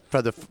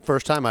 For the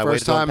first time I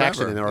waited on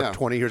Paxton in our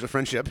 20 years of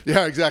friendship.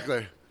 Yeah,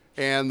 exactly.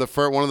 And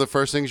one of the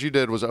first things you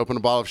did was open a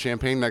bottle of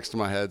champagne next to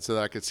my head so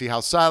that I could see how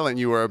silent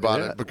you were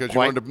about it because you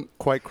wanted to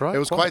quite quiet. It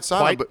was quite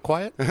silent,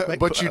 quiet.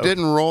 But you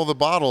didn't roll the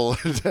bottle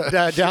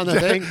down the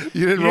thing.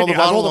 You didn't roll the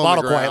bottle. I rolled the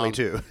bottle quietly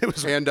too. It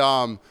was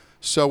and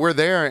so we're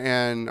there,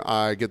 and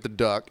I get the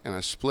duck and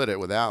I split it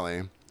with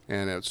Allie,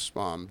 and it's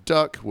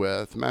duck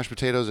with mashed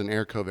potatoes and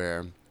haricots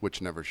verts,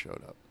 which never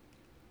showed up.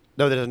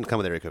 No, that doesn't come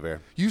with haricots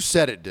verts. You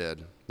said it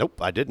did.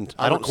 Nope, I didn't.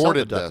 I don't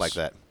recorded sell the duck this. like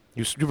that.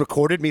 You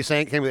recorded me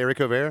saying it came with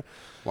haricots verts?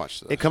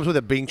 Watch this. It comes with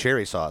a Bing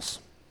cherry sauce.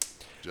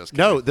 Just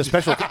kidding. No, the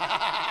special.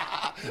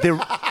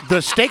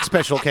 the steak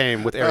special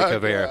came with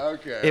haricots verts.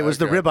 Okay, it was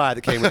the ribeye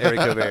that came with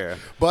haricots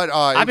verts. But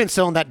I've been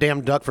selling that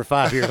damn duck for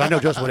 5 years. I know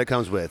just what it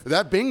comes with.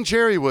 That Bing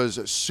cherry was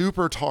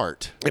super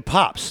tart. It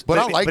pops, but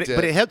I liked it.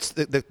 But it hits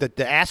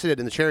the acid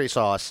in the cherry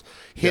sauce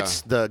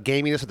hits the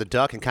gaminess of the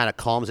duck and kind of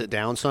calms it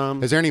down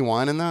some. Is there any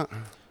wine in that,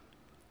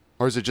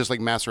 or is it just like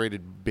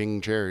macerated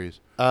Bing cherries?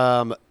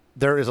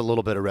 There is a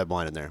little bit of red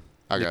wine in there.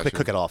 I got you.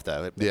 Cook it off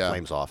though. It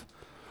flames off.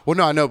 Well,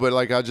 no, I know, but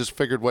like I just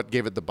figured what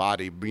gave it the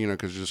body,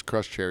 because just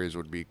crushed cherries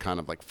would be kind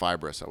of like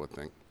fibrous, I would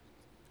think,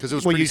 because it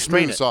was pretty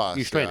smooth sauce.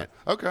 You strain it.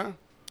 Okay.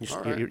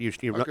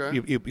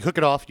 You cook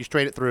it off. You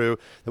strain it through,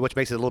 which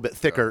makes it a little bit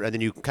thicker, and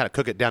then you kind of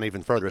cook it down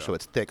even further so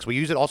it's thick. So we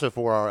use it also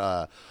for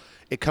our.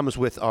 It comes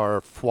with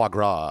our foie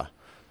gras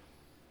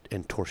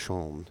and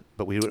torchon,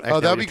 but we would.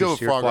 That would go with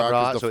foie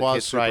gras because the foie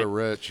is super right.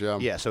 rich. Yeah.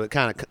 Yeah, so it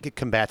kind of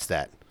combats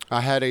that. I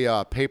had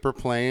a paper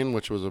plane,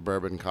 which was a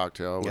bourbon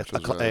cocktail, which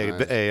was really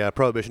nice. a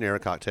Prohibition era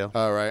cocktail.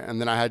 All right,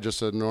 and then I had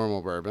just a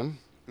normal bourbon.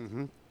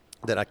 Mm-hmm.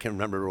 That I can't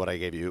remember what I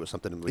gave you. It was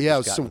something. It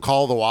was some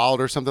Call of the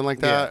Wild or something like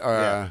that.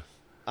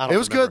 Yeah. It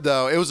was good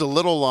though. It was a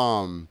little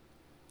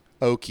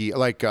oaky,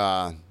 like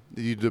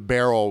the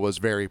barrel was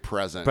very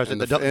present.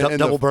 The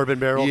double bourbon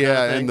barrel. Yeah,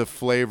 kind of and the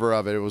flavor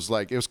of it. It was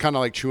kind of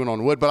like chewing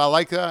on wood, but I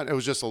like that. It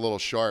was just a little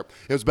sharp.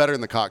 It was better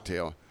in the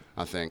cocktail,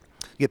 I think.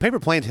 Yeah, paper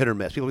plane's hit or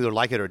miss. People either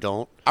like it or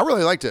don't. I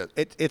really liked it.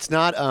 It's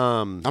not.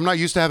 I'm not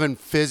used to having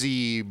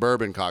fizzy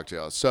bourbon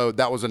cocktails, so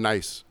that was a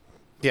nice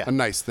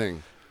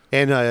thing.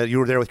 And you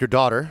were there with your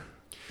daughter.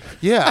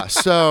 Yeah.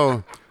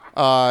 So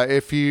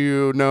if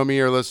you know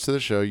me or listen to the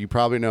show, you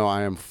probably know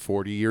I am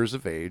 40 years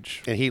of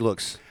age, and he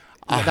looks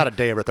not a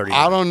day over 30.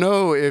 I don't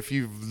know if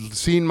you've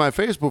seen my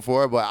face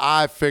before, but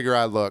I figure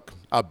I look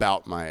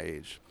about my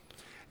age.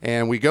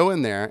 And we go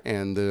in there,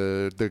 and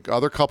the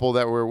other couple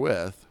that we're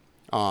with.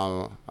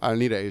 I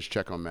need an age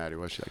check on Maddie.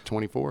 Was she like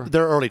 24?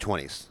 They're early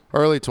 20s.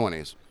 Early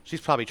 20s. She's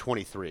probably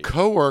 23.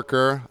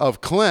 Coworker of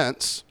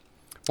Clint's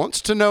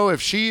wants to know if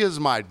she is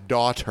my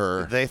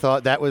daughter. They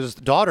thought that was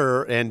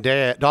daughter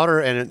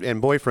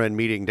and boyfriend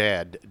meeting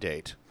dad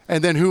date.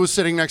 And then who was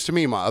sitting next to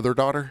me? My other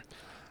daughter?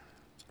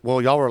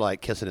 Well, y'all were like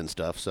kissing and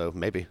stuff, so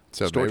maybe.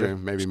 So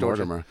maybe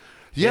Mortimer.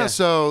 Yeah.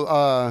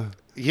 So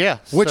Yeah.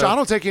 Which I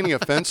don't take any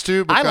offense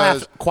to because... I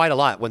laughed quite a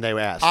lot when they were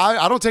asked.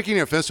 I don't take any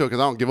offense to it because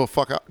I don't give a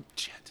fuck.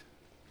 Shit.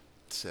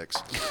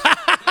 6.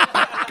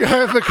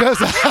 Because...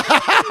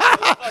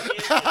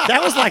 That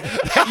was like,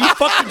 you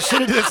fucking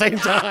shit at the same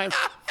time.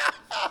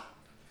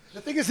 The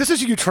thing is, this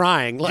is you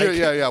trying. Like,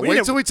 yeah.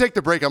 Wait till we take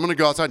the break. I'm going to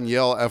go outside and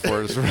yell F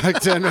words for like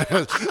 10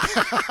 minutes.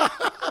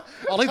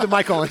 I'll leave the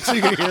mic on so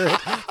you can hear it.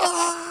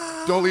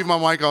 Don't leave my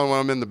mic on when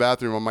I'm in the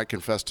bathroom. I might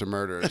confess to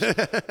murders.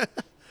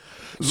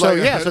 So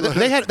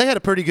they had a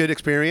pretty good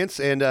experience,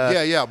 and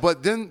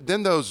But then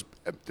those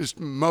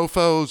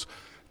mofos,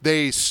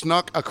 they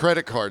snuck a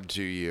credit card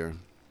to you.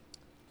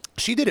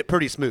 She did it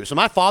pretty smooth. So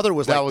my father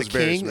was like the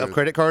king of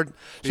credit card.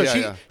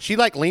 So she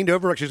like leaned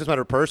over, like she was just about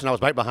her purse, and I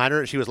was right behind her,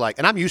 and she was like,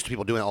 and I'm used to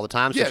people doing it all the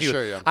time.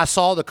 So I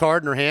saw the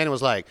card in her hand and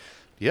was like,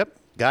 "Yep,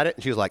 got it."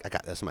 And she was like, "I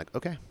got this." I'm like,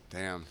 "Okay."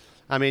 Damn.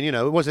 I mean,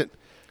 it wasn't.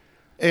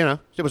 It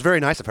was very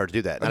nice of her to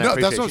do that. And no,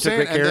 that's what I'm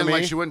saying. And then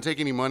like she wouldn't take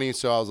any money,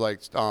 so I was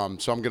like, so I'm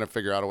gonna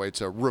figure out a way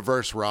to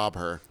reverse rob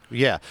her.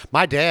 Yeah,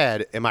 my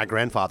dad and my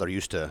grandfather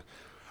used to.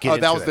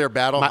 That was their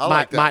battle.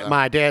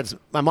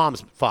 My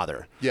mom's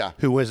father. Yeah.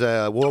 Who was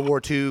a World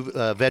War II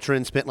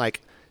veteran, spent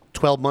like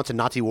 12 months in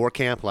Nazi war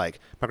camp. Like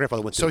my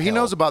grandfather went. So he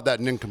knows about that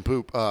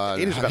nincompoop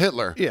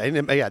Hitler.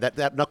 Yeah,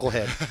 that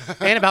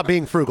knucklehead, and about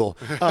being frugal.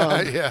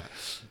 Yeah.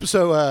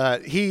 So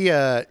he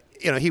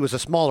was a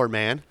smaller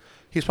man.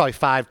 He was probably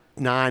 5'9",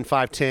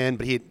 5'10",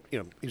 but he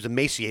was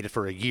emaciated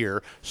for a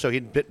year, so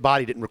his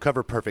body didn't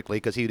recover perfectly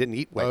because he didn't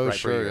eat right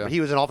for a year. Yeah. But he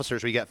was an officer,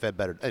 so he got fed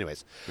better.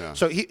 Anyways,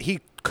 so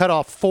he cut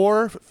off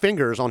 4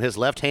 fingers on his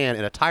left hand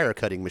in a tire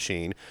cutting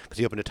machine because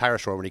he opened a tire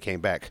store when he came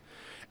back.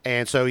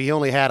 And so he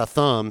only had a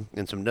thumb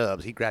and some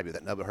nubs. He grabbed you,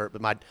 that nub would hurt.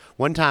 But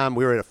one time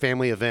we were at a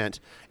family event,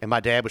 and my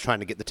dad was trying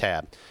to get the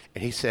tab.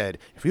 And he said,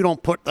 "If you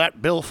don't put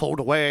that billfold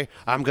away,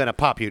 I'm going to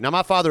pop you." Now,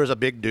 my father is a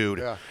big dude.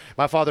 Yeah.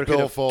 My father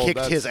could have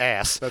kicked his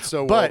ass. That's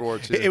so World War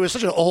II. It was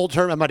such an old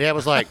term, and my dad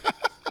was like,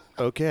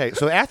 okay.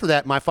 So after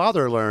that, my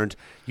father learned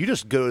you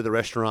just go to the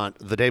restaurant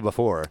the day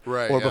before.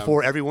 Right,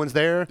 before everyone's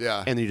there,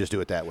 and then you just do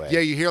it that way.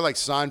 Yeah, you hear like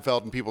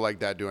Seinfeld and people like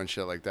that doing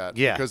shit like that.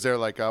 Yeah. Because they're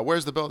like,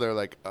 where's the bill? They're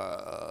like,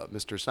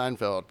 Mr.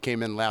 Seinfeld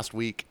came in last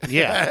week.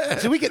 Yeah.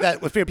 So we get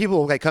that with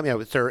people like come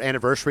with their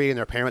anniversary and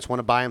their parents want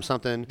to buy them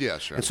something. Yeah,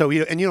 sure. And so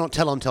you don't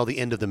tell them until the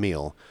end of the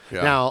meal.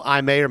 Yeah. Now,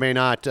 I may or may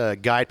not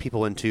guide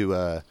people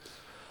into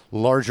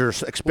larger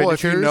expenditures. Well,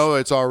 if you know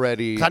it's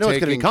already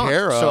taken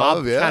care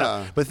of,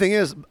 But the thing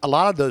is, a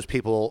lot of those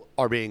people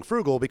are being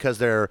frugal because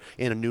they're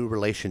in a new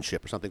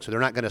relationship or something, so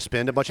they're not going to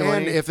spend a bunch of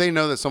money. And if they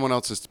know that someone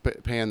else is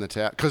paying the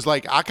tab, because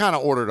like I kind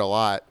of ordered a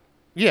lot.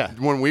 Yeah.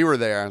 When we were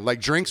there, like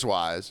drinks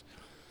wise.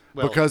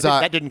 Well, because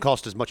that didn't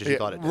cost as much as you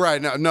thought it did.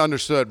 Right, no,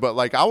 understood. But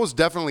like, I was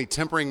definitely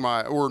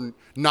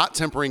not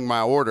tempering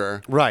my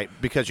order. Right,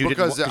 because you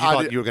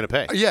thought you were going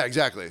to pay. Yeah,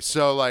 exactly.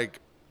 So I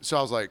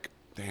was like,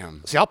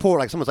 damn. See, I'll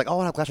pour someone's like, "Oh, I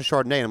want a glass of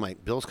Chardonnay," and I'm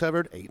like, "Bill's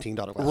covered, $18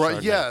 glass." Right,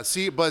 of Chardonnay. yeah.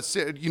 See, but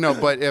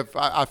if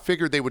I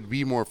figured they would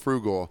be more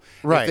frugal.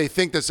 Right. If they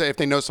think if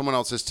they know someone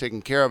else is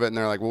taking care of it, and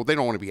they're like, well, they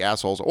don't want to be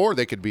assholes, or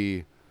they could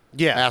be.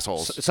 Yeah,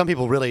 assholes. Some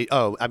people really.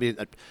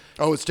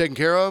 It's taken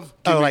care of.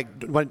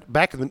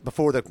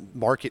 Before the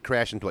market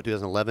crashed in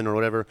 2011 or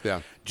whatever.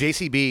 Yeah.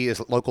 JCB is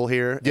local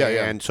here. Yeah,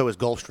 and so is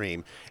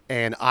Gulfstream.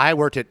 And I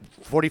worked at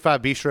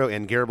 45 Bistro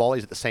and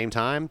Garibaldi's at the same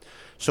time.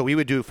 So we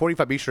would do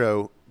 45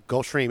 Bistro,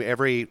 Gulfstream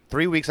every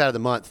 3 weeks out of the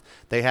month.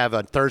 They have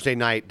a Thursday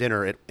night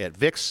dinner at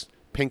Vic's,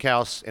 Pink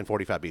House, and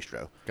 45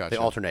 Bistro. Gotcha. They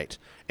alternate.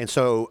 And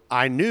so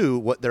I knew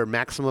what their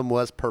maximum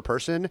was per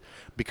person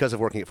because of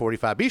working at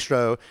 45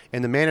 Bistro,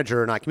 and the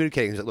manager and I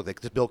communicating that, look,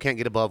 this bill can't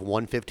get above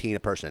 $115 a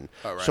person.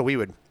 Oh, right. So we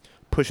would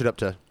push it up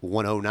to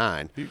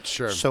 $109.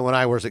 Sure. So when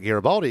I was at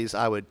Garibaldi's,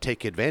 I would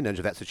take advantage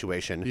of that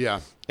situation. Yeah.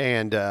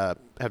 And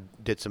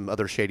did some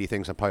other shady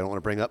things I probably don't want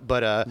to bring up,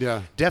 but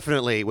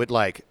definitely would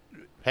like,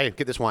 hey,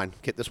 get this wine.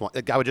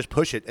 I would just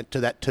push it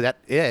to that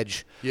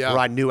edge where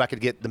I knew I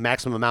could get the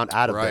maximum amount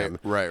out of them.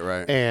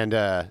 Right.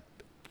 And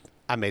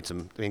I made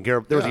some. I mean, there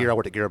was a year I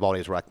worked at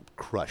Garibaldi's where I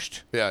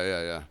crushed.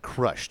 Yeah.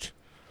 Crushed.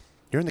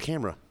 You're in the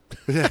camera.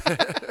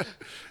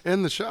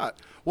 In the shot.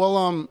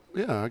 Well,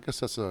 I guess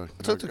that's a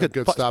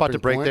good spot to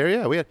break point. there.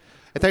 Yeah,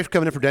 and thanks for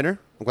coming in for dinner.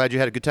 I'm glad you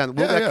had a good time.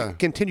 We'll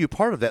continue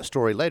part of that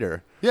story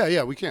later.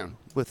 Yeah, we can.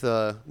 With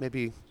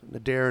maybe a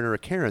Darren or a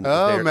Karen. There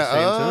at the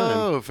same time.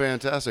 Oh,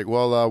 fantastic.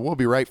 Well, we'll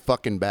be right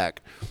fucking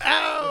back.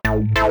 Ow!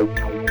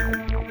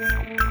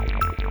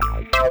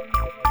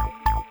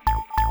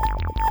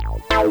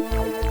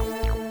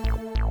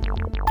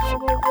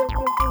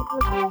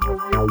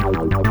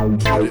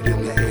 Put it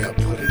in the air,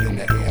 put it in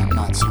the air. I'm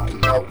not talking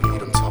about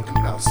weed, I'm talking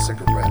about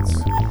cigarettes.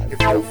 If you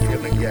don't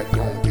feel it yet,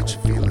 go and get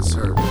your feelings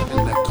hurt.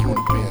 And let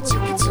Kuna Bear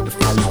take you to the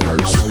first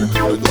verse.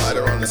 Put a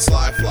glider on the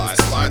slide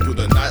through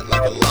the night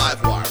like a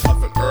live wire.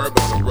 Puffin' herb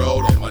on the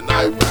road on my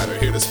night rider.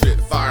 Here to spit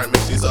fire and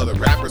make these other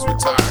rappers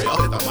retire.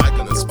 Y'all hit the mic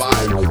and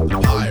inspire.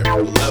 I'm higher,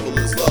 the level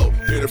is low.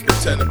 Here to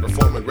pretend and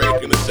perform and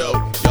raking the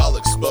dough. Y'all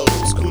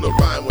exposed, Kuna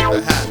rhyme with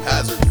a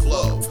haphazard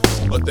flow.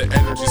 But the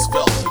energy's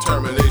felt,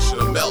 determination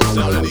to melt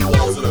down any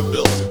walls that are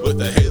built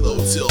with a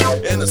halo tilt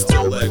and a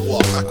still leg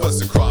walk. I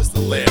quest across the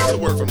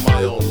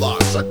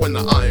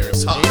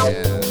Bears Hop.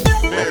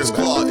 Bears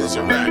Claw is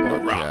your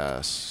Ragnarok.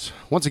 Yes.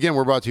 Once again,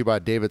 we're brought to you by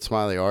David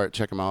Smiley Art.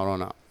 Check him out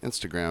on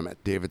Instagram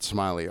at David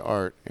Smiley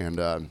Art.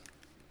 And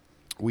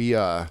we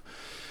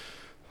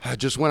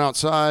just went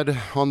outside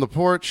on the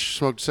porch,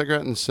 smoked a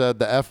cigarette, and said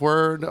the F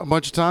word a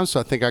bunch of times. So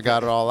I think I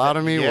got it all out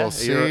of me. Yeah, we'll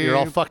see. You're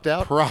all fucked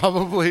out?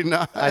 Probably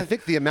not. I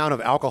think the amount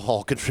of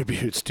alcohol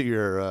contributes to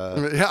your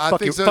I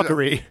think so.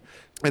 fuckery.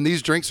 And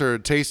these drinks are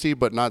tasty,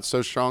 but not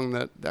so strong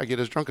that I get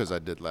as drunk as I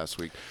did last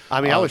week.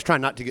 I mean, I was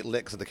trying not to get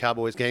lit because the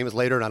Cowboys game is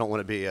later, and I don't want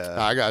to be.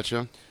 I got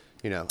you.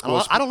 You know,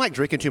 I don't like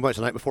drinking too much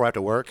the night before I have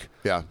to work.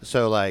 Yeah.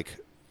 So like,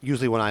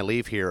 usually when I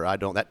leave here, I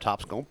don't. That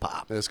top's gonna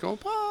pop. It's gonna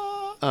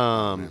pop.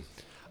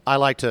 I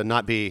like to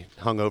not be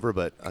hungover,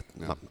 but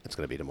it's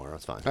gonna be tomorrow.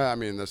 It's fine. I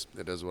mean,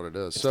 it is what it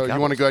is. So you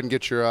want to go ahead and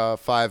get your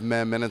 5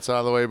 minutes out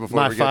of the way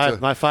before we get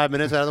to my 5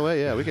 minutes out of the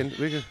way? Yeah, we can.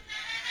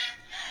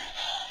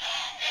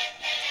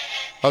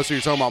 Oh, so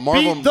you're talking about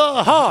Marvel? Beat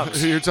the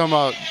Hogs. You're talking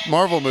about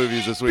Marvel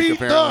movies this week, Beat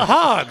apparently. the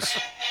Hogs.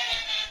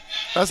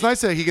 That's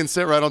nice that he can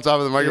sit right on top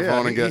of the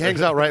microphone and get. He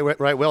hangs out right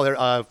well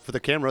there. For the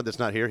camera that's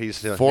not here,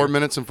 he's 4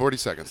 minutes and 40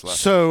 seconds left.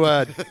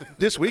 So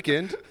this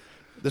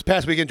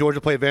past weekend, Georgia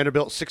played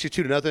Vanderbilt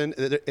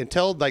 62-0.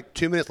 Until like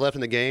 2 minutes left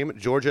in the game,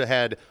 Georgia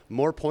had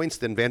more points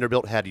than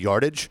Vanderbilt had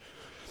yardage.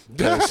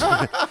 That's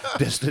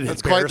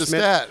quite the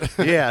stat.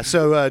 Yeah,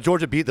 so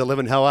Georgia beat the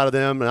living hell out of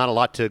them. Not a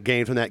lot to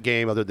gain from that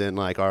game other than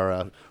like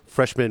our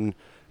freshman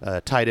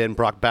tight end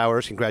Brock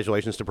Bowers.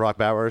 Congratulations to Brock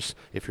Bowers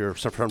if you're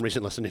for some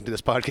reason listening to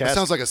this podcast. That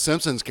sounds like a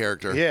Simpsons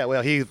character. Yeah,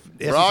 well,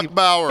 Brock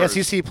Bowers,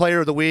 SEC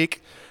Player of the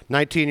Week,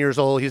 19 years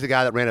old. He's the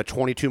guy that ran a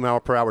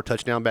 22-mile-per-hour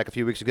touchdown back a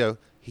few weeks ago.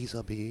 He's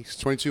a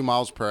beast. 22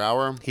 miles per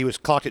hour. He was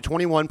clocked at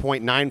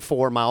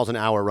 21.94 miles an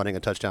hour running a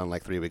touchdown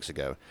like 3 weeks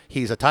ago.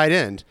 He's a tight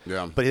end,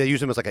 but they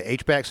use him as like an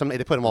H-back.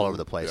 They put him all over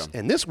the place. Yeah.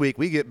 And this week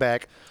we get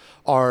back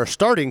our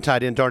starting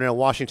tight end, Darnell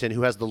Washington,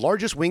 who has the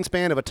largest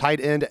wingspan of a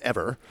tight end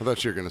ever. I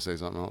thought you were going to say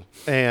something else.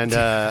 And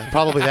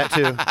probably that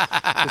too.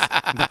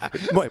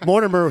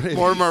 Mortimer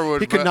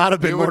would. He could not have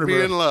been Mortimer. He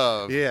would be in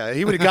love. Yeah,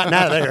 he would have gotten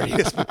out of there. He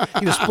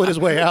just split his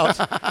way out.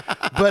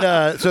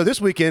 But so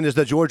this weekend is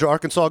the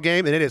Georgia-Arkansas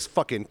game, and it is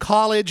fucking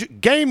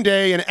college game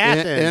day in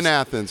Athens. In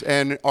Athens.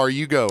 And are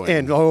you going?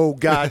 And oh,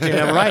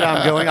 goddamn right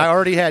I'm going. I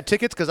already had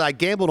tickets because I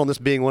gambled on this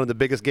being one of the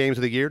biggest games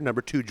of the year.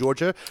 Number 2,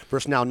 Georgia,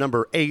 versus now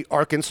number 8,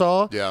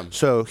 Arkansas. Yeah.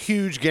 So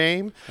huge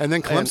game. And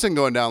then Clemson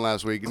going down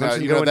last week. Now,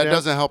 that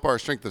doesn't help our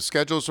strength of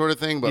schedule sort of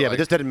thing. But but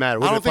this doesn't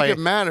matter. I don't think it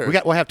matters.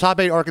 We'll have top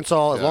 8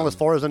 Arkansas as long as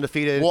Florida's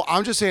undefeated. Well,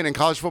 I'm just saying in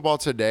college football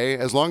today,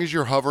 as long as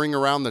you're hovering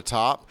around the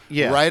top,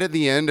 right at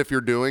the end, if you're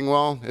doing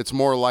well, it's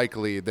more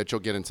likely that you'll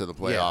get into the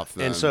playoff.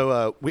 Yeah. And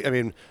so,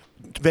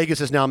 Vegas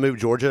has now moved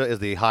Georgia as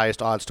the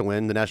highest odds to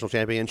win the national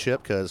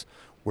championship because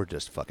we're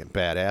just fucking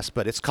badass.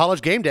 But it's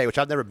college game day, which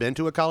I've never been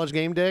to a college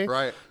game day.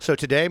 Right. So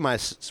today, my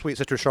sweet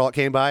sister Charlotte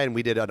came by, and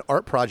we did an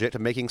art project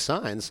of making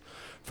signs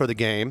for the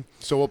game.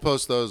 So we'll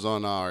post those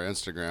on our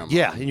Instagram.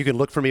 Yeah, and you can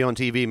look for me on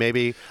TV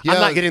maybe. Yeah. I'm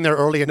not getting there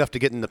early enough to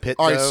get in the pit,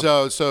 All right,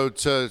 so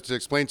to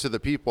explain to the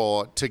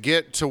people, to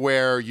get to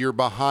where you're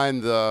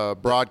behind the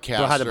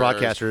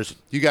broadcasters,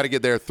 you got to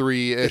get there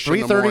 3-ish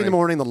 3:30 in the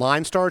morning, the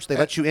line starts. They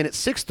let you in at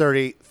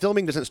 6:30.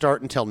 Filming doesn't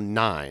start until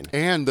 9.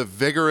 And the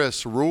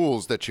vigorous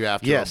rules that you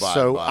have to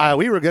abide by.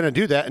 We were going to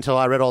do that until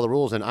I read all the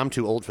rules, and I'm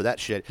too old for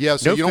that shit. Yeah,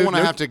 so you don't want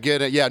to have to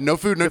get it. Yeah, no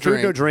food, no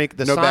drink. No drink.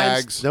 No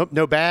bags.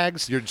 No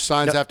bags. Your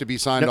signs have to be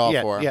signed off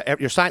for. Yeah,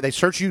 your sign. They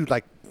search you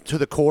like to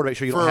the core to make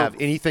sure you don't have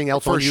anything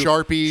else on you.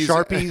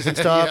 Sharpies and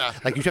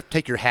stuff. Like you have to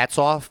take your hats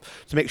off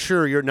to make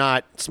sure you're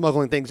not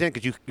smuggling things in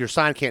because your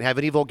sign can't have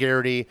any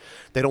vulgarity.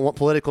 They don't want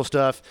political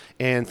stuff.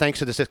 And thanks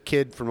to this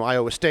kid from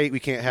Iowa State, we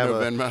can't have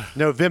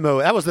no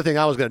Venmo. That was the thing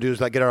I was going to do is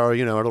like get our our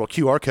little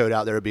QR code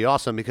out there. It'd be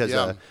awesome because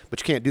but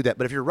you can't do that.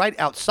 But if you're right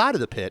outside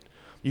of the pit,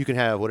 you can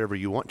have whatever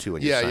you want to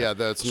in your sign.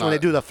 That's so when they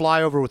do the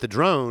flyover with the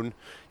drone,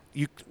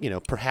 you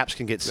perhaps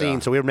can get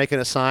seen. So we were making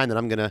a sign that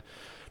I'm going to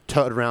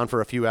tote around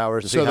for a few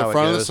hours and see how it goes. So the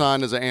front of the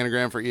sign is an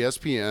anagram for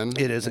ESPN.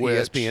 It is an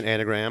ESPN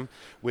anagram,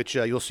 which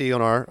you'll see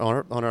on our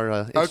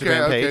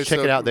Instagram page. Check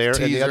it out there.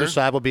 Teaser. And the other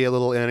side will be a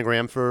little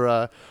anagram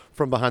for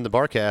From Behind the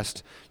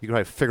Barcast. You can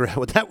probably figure out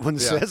what that one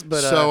says.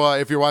 But so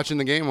if you're watching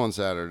the game on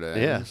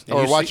Saturday,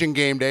 or watching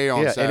game day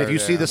on Saturday, and if you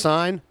see the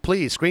sign,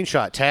 please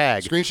screenshot,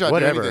 tag,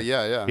 whatever.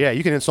 Yeah,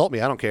 you can insult me.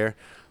 I don't care.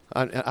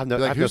 I've no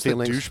who's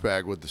feelings. The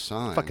douchebag with the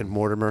sign? Fucking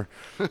Mortimer.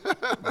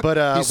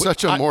 But he's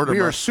such a Mortimer.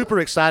 We are super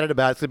excited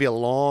about it. It's going to be a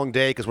long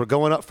day because we're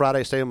going up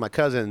Friday, staying with my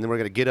cousin, and then we're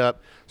going to get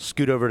up,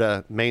 scoot over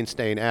to main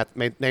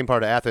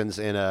part of Athens,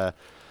 and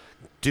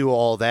do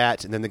all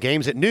that. And then the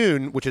game's at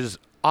noon, which is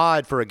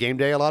odd for a game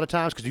day a lot of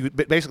times because you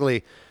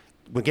basically –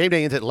 when game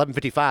day ends at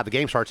 11:55, the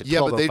game starts at 12:05. Yeah,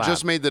 but they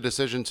just made the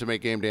decision to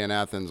make game day in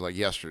Athens like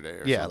yesterday.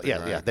 Yeah.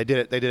 They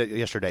did it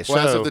yesterday.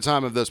 Well, as of the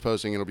time of this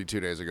posting, it'll be 2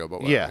 days ago.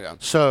 But yeah.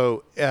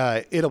 So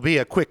it'll be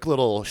a quick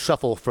little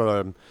shuffle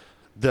from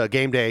the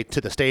game day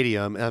to the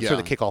stadium. And I'm sure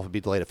the kickoff would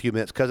be delayed a few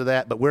minutes because of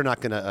that. But we're not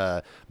going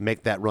to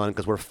make that run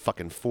because we're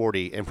fucking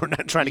 40 and we're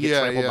not trying to get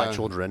trampled by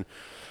children.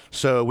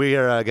 So we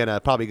are going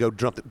to probably go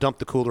dump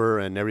the cooler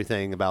and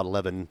everything about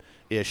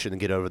 11-ish and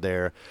get over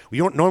there.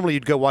 Normally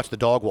you'd go watch the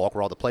dog walk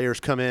where all the players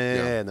come in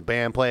and the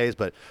band plays,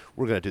 but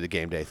we're going to do the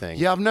game day thing.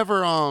 Yeah, I've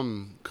never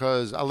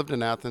because I lived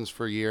in Athens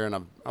for a year, and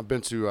I've been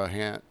to a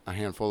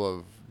handful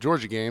of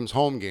Georgia games,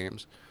 home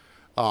games.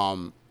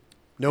 No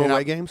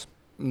away games?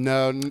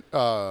 No,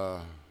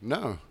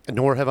 no.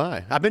 Nor have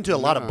I. I've been to a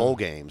lot of bowl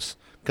games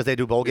because they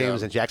do bowl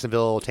games in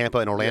Jacksonville, Tampa,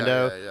 and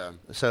Orlando. Yeah.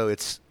 So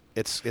it's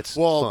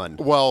fun.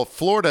 Well,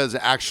 Florida is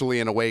actually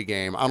an away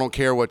game. I don't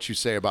care what you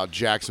say about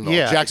Jacksonville.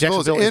 Yeah, Jacksonville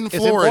is in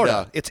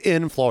Florida. It's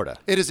in Florida.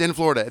 It is in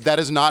Florida. That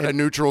is not a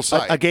neutral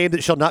site. A game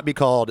that shall not be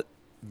called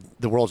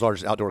the world's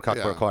largest outdoor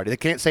cocktail party. They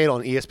can't say it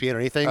on ESPN or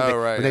anything.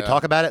 When they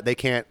talk about it, they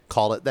can't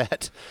call it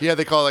that. Yeah,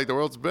 they call it like the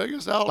world's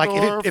biggest outdoor.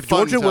 Like if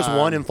Georgia was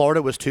 1 and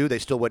Florida was 2, they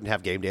still wouldn't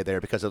have game day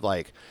there because of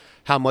like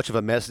how much of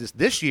a mess it is.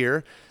 This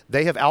year,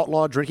 they have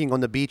outlawed drinking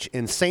on the beach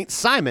in St.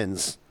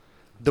 Simons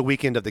the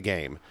weekend of the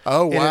game.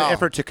 Oh, wow. In an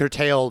effort to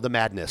curtail the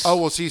madness. Oh,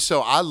 well, see,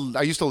 so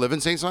I used to live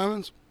in St.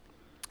 Simons,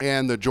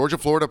 and the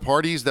Georgia-Florida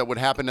parties that would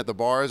happen at the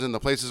bars and the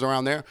places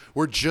around there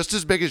were just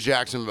as big as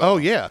Jacksonville. Oh,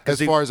 yeah. As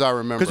far as I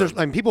remember. Because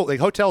people, like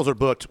hotels are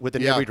booked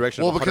within every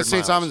direction. Well, because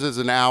St. Simons is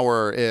an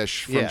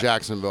hour-ish from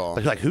Jacksonville.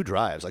 Like who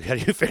drives? Like, how do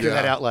you figure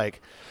that out?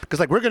 Like,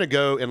 because like we're going to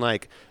go and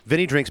like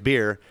Vinny drinks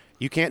beer.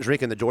 You can't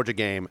drink in the Georgia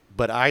game,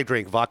 but I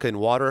drink vodka and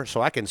water,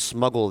 so I can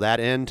smuggle that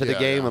into the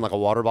game in like a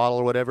water bottle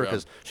or whatever.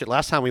 Because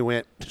last time we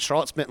went,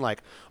 Charlotte spent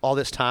like all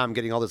this time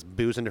getting all this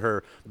booze into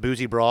her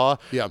boozy bra.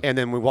 Yeah. And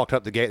then we walked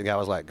up the gate, and the guy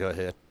was like, "Go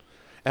ahead."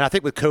 And I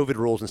think with COVID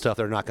rules and stuff,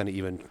 they're not going to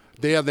even.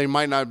 They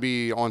might not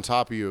be on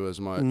top of you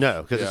as much.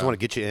 No, because they just want to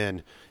get you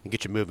in and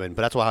get you moving.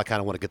 But that's why I kind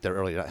of want to get there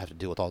early, not have to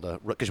deal with all the.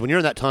 Because when you're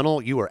in that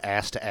tunnel, you are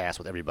ass to ass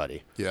with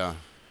everybody. Yeah.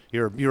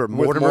 You're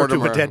Mortimer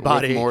to a dead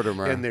body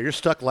Mortimer. in there. You're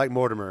stuck like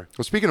Mortimer.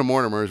 Well, speaking of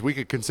Mortimers, we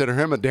could consider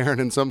him a Darren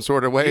in some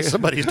sort of way. He's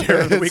somebody's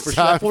Darren of the week. It's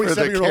time for the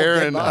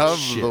Karen of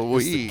Shit. the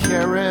week. It's the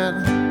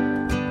Karen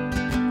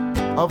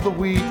of the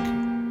week.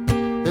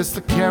 It's the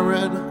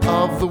Karen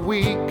of the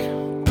week.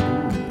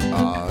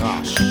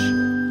 Gosh.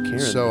 Karen,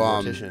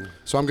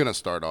 So I'm gonna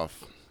start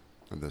off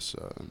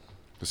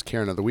this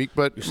Karen of the week,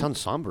 but you sound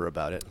somber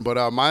about it.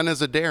 But mine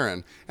is a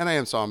Darren, and I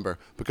am somber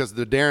because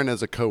the Darren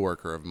is a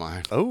coworker of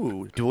mine.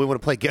 Oh, do we want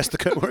to play guess the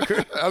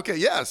coworker? Okay,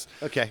 yes.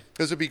 Okay,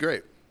 this would be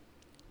great.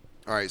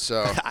 All right,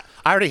 so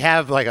I already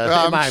have like in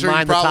my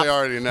mind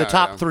the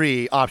top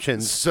 3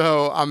 options.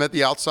 So I'm at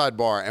the outside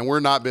bar, and we're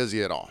not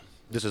busy at all.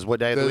 This is what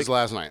day of the week? This is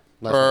last night.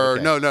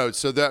 Okay. No.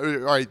 So that all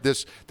right.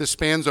 This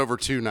spans over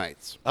 2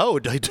 nights. Oh,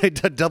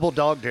 double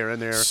dog Darren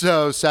there.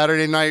 So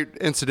Saturday night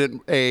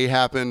incident A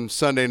happened.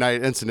 Sunday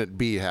night incident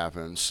B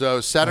happened.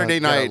 So Saturday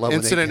night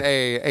incident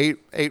A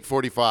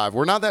 8:45.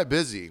 We're not that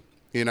busy,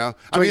 you know.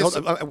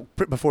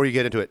 Before you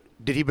get into it,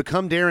 did he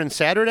become Darren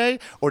Saturday,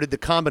 or did the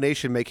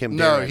combination make him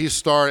Darren? No,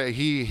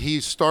 he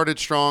started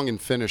strong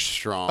and finished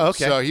strong.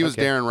 Okay. So he was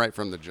Darren right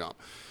from the jump.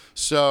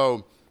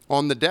 So.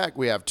 On the deck,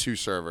 we have 2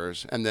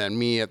 servers, and then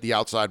me at the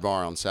outside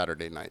bar on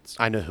Saturday nights.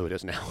 I know who it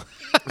is now.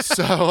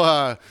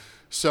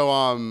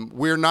 So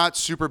we're not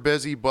super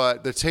busy,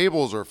 but the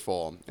tables are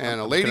full. And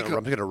I'm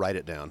going to write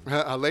it down.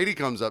 A lady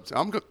comes up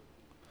to me.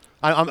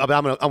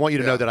 I want you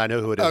to know that I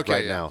know who it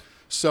is now.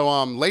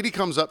 So lady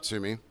comes up to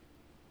me.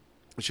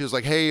 She was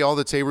like, "Hey, all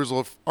the tables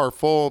are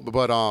full,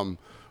 but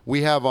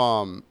we have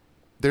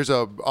there's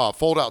a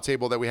fold-out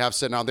table that we have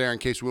sitting out there in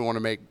case we want to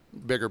make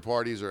bigger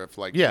parties or if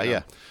like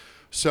yeah."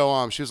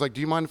 So she was like, "Do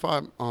you mind if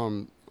I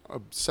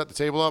set the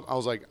table up?" I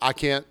was like, "I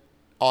can't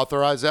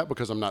authorize that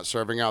because I'm not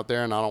serving out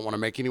there, and I don't want to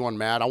make anyone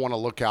mad. I want to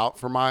look out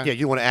for my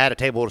you want to add a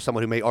table to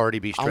someone who may already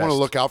be stressed. I want to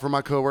look out for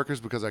my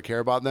coworkers because I care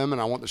about them,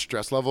 and I want the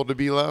stress level to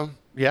be low."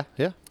 Yeah.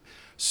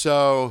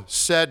 So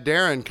said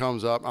Darren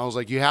comes up. I was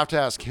like, "You have to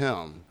ask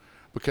him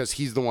because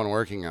he's the one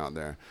working out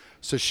there."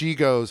 So she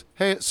goes,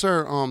 "Hey,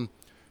 sir,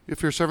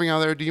 if you're serving out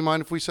there, do you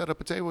mind if we set up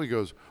a table?" He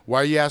goes,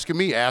 "Why are you asking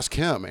me? Ask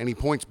him." And he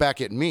points back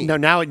at me. No,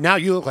 now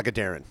you look like a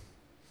Darren.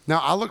 Now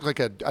I look like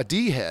a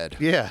D-head.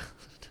 Yeah.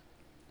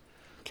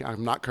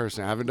 I'm not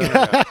cursing. I haven't done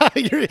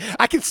it yet.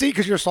 I can see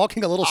because you're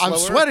sulking a little slower. I'm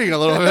sweating a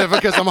little bit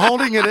because I'm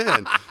holding it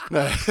in.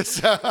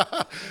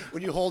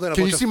 When you hold in,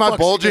 can you see my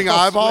bulging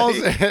eyeballs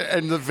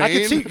and the vein?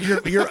 I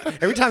can see you're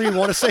every time you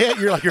want to say it,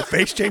 you're like your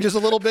face changes a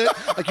little bit,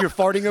 like you're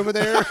farting over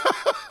there.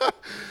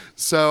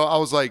 So I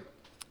was like,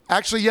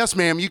 "Actually, yes,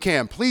 ma'am, you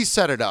can. Please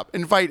set it up.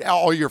 Invite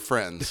all your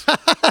friends."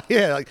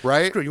 Yeah, like,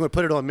 right? Screw, you want to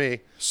put it on me?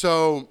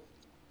 So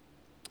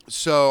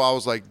I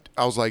was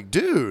like,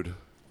 dude,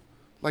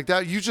 like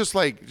that, you just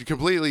like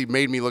completely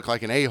made me look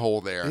like an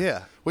a-hole there.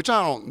 Yeah. Which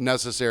I don't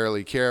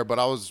necessarily care, but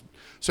I was.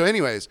 So,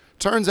 anyways,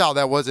 turns out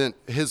that wasn't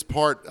his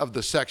part of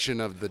the section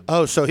of the.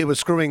 Oh, so he was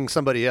screwing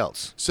somebody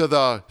else.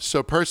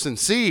 So person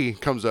C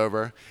comes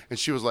over and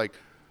she was like,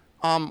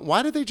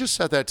 "Why did they just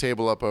set that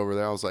table up over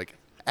there?" I was like,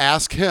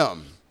 "Ask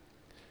him."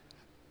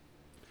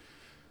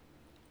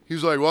 He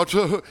was like,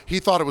 "Well," he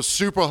thought it was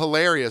super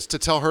hilarious to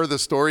tell her the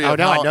story. Oh,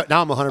 now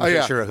I'm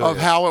 100% sure of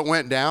how it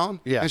went down.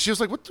 Yeah. And she was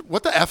like,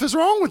 "What the F is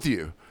wrong with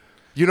you?"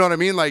 You know what I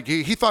mean? Like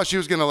he thought she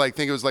was gonna like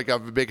think it was like a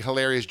big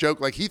hilarious joke,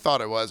 like he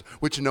thought it was,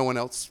 which no one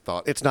else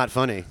thought. It's not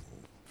funny.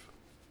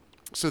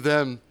 So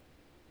then,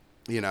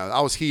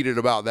 I was heated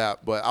about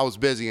that, but I was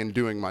busy and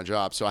doing my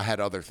job, so I had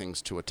other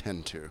things to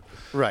attend to.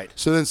 Right.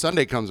 So then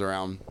Sunday comes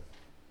around,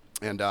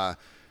 and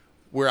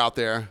we're out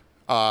there.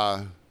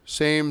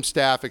 Same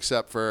staff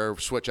except for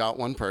switch out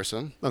one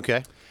person.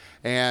 Okay.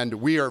 And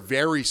we are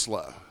very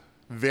slow.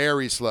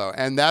 Very slow.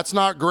 And that's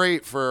not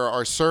great for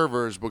our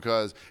servers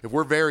because if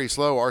we're very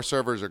slow, our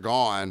servers are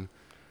gone.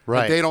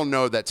 Right. And they don't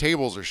know that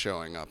tables are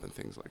showing up and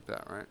things like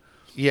that, right?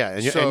 Yeah,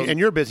 and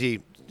you're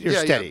busy. You're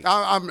steady.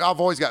 Yeah. I've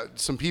always got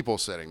some people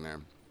sitting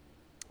there,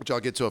 which I'll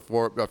get to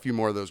a few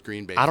more of those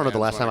Green Bay. I don't know the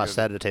last time I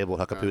sat at a table at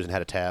Huckapoo's and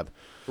had a tab.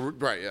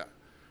 Right, yeah.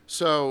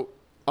 So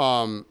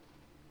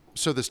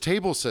this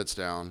table sits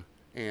down,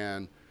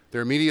 and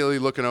they're immediately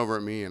looking over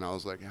at me, and I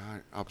was like,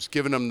 I was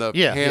giving them the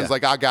hands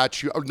like, I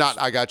got you. Not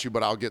I got you,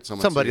 but I'll get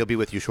someone. Somebody will be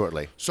with you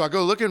shortly. So I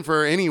go looking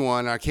for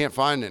anyone, and I can't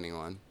find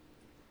anyone.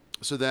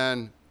 So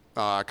then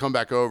I come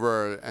back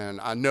over, and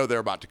I know they're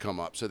about to come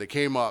up. So they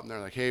came up, and they're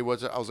like, hey,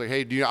 what's it? I was like,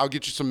 hey, I'll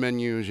get you some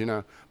menus,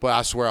 but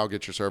I swear I'll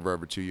get your server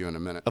over to you in a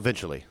minute.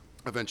 Eventually.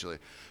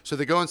 So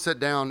they go and sit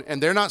down,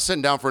 and they're not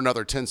sitting down for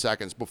another 10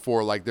 seconds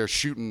before, like, they're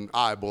shooting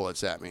eye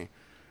bullets at me.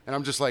 And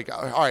I'm just like,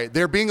 all right,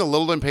 they're being a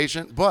little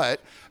impatient,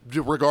 but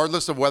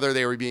regardless of whether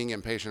they were being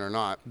impatient or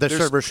not. The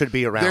server should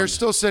be around. They're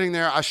still sitting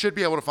there. I should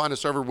be able to find a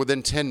server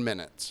within 10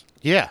 minutes.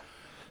 Yeah.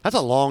 That's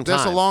a long time.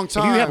 That's a long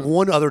time. If you have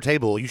one other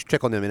table, you should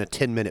check on them in a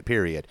 10-minute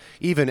period,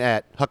 even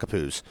at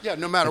Huckapoo's. Yeah,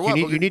 no matter what.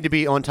 You need to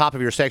be on top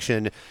of your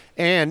section.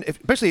 And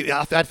especially,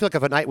 I feel like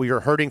if a night where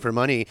you're hurting for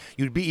money,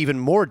 you'd be even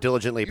more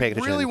diligently paying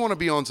attention. You really want to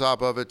be on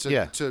top of it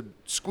to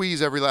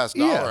squeeze every last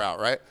dollar out,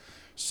 right?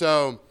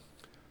 So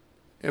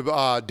if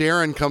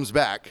Darren comes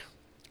back,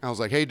 I was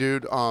like, hey,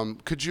 dude,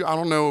 could you, I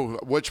don't know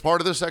which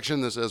part of the section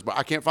this is, but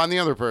I can't find the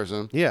other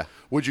person. Yeah.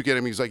 Would you get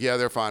him? He's like, yeah,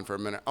 they're fine for a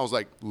minute. I was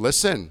like,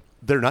 listen.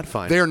 They're not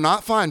fine. They're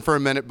not fine for a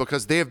minute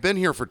because they have been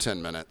here for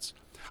 10 minutes.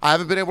 I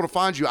haven't been able to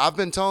find you. I've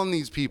been telling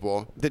these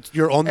people that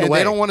you're on the way. And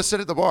they don't want to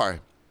sit at the bar.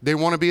 They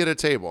want to be at a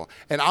table.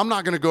 And I'm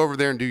not going to go over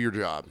there and do your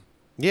job.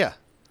 Yeah.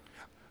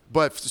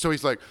 But so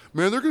he's like,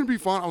 man, they're going to be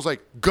fine. I was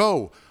like,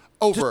 go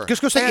over.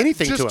 Just go say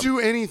anything to him. Just do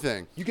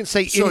anything. You can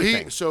say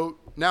anything. So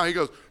now he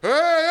goes,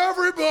 hey,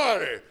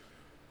 everybody.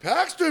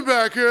 Paxton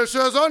back here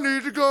says I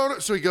need to go.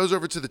 So he goes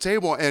over to the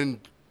table and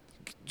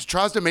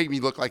tries to make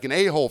me look like an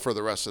a-hole for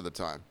the rest of the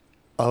time.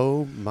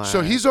 Oh, my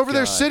So he's over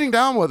there sitting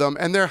down with them,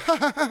 and they're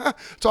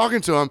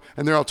talking to him,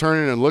 and they're all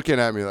turning and looking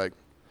at me like,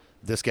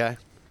 this guy?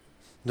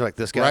 They're like,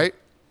 this guy? Right?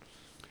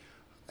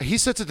 He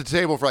sits at the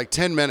table for like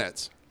 10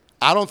 minutes.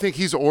 I don't think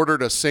he's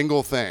ordered a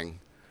single thing.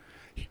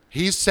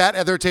 He's sat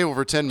at their table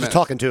for 10 minutes. Just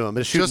talking to him.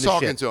 Just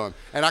talking to him.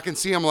 And I can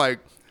see him like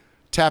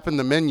tapping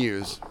the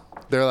menus.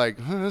 They're like,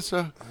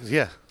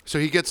 yeah. So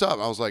he gets up.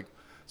 I was like,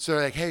 so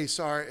like, hey,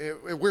 sorry,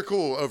 we're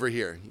cool over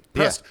here.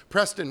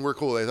 Preston, we're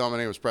cool. They thought my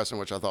name was Preston,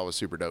 which I thought was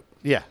super dope.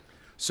 Yeah.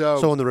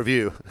 So in the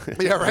review.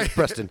 Yeah, right.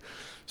 Preston.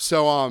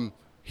 So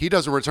he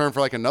doesn't return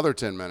for like another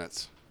 10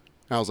 minutes.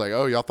 And I was like,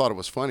 oh, y'all thought it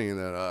was funny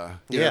that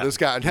this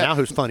guy. Now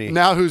who's funny?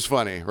 Now who's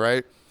funny,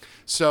 right?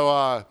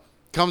 So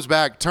comes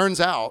back.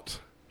 Turns out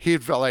he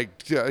felt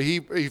like he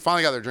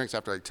finally got their drinks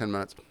after like 10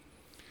 minutes.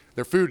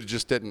 Their food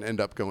just didn't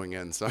end up going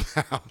in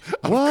somehow.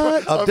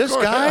 What? Of this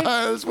guy?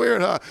 That's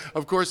weird, huh?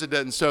 Of course it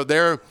didn't. So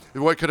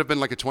what could have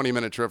been like a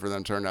 20-minute trip for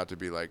them turned out to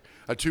be like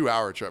a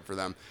 2-hour trip for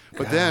them.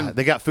 But then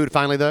they got food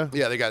finally, though?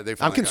 Yeah, they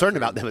I'm concerned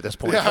about them at this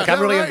point. Yeah, like, I'm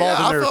really involved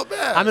in their. I felt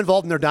bad. I'm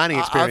involved in their dining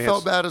experience. I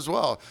felt bad as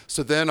well.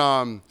 So then,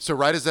 so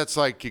right as that's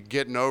like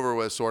getting over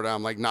with, sort of,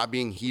 I'm like not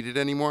being heated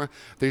anymore.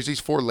 There's these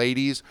 4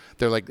 ladies.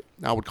 They're like,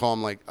 I would call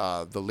them like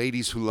the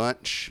ladies who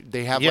lunch.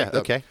 They have like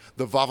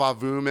the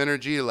va-va-voom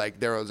energy.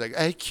 Like they're always like,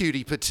 hey,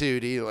 cutie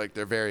patootie. Like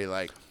they're very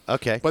like.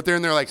 Okay. But they're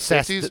in their like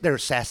 60s. They're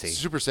sassy.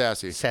 Super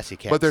sassy. Sassy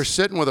cats. But they're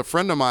sitting with a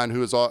friend of mine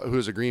who is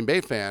a Green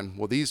Bay fan.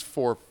 Well, these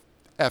 4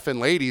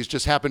 effing ladies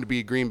just happen to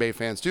be Green Bay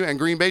fans too. And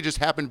Green Bay just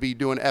happened to be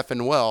doing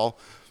effing well.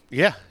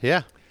 Yeah,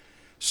 yeah.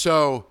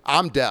 So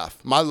I'm deaf.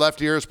 My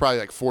left ear is probably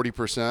like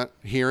 40%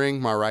 hearing.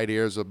 My right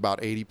ear is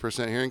about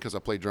 80% hearing because I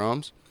play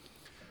drums.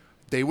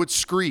 They would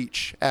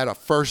screech at a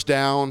first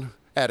down,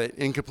 at an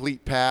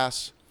incomplete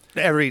pass.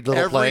 Every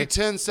little play. Every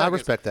 10 seconds. I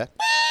respect that.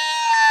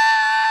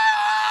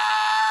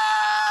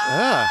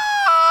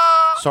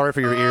 Sorry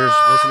for your ears,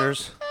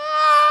 listeners.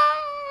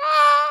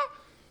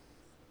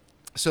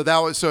 So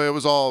it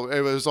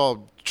was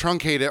all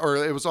truncated, or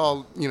it was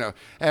all,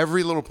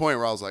 every little point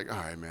where I was like, all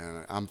right,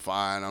 man, I'm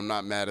fine. I'm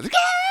not mad at it.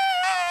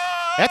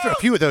 After a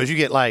few of those, you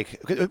get like,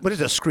 what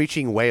is a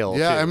screeching wail?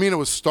 Yeah, too? I mean, it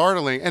was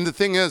startling. And the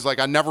thing is, like,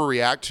 I never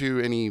react to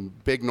any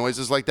big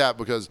noises like that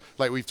because,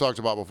 like we've talked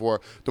about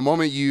before, the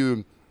moment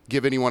you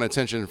give anyone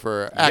attention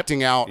for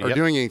acting out or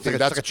doing anything,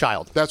 that's like a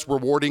child. That's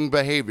rewarding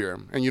behavior,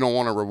 and you don't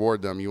want to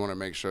reward them. You want to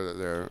make sure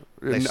that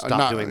they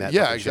stop doing that.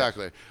 Yeah,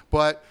 exactly.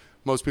 But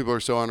most people are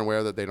so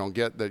unaware that they don't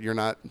get that you're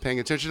not paying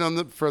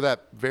attention for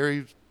that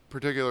very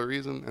particular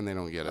reason, and they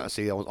don't get it.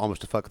 See,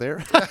 almost a fuck there.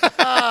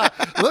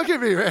 Look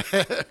at me,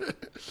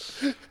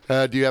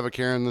 man. Do you have a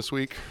Karen this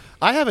week?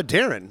 I have a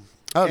Darren.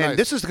 Oh, and nice.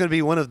 This is going to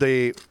be one of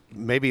the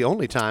maybe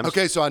only times.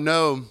 Okay, so I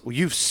know. Well,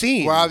 you've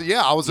seen. Well,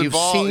 I was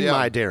involved. You've seen yeah.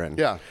 my Darren.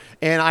 Yeah.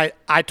 And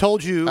I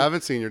told you. I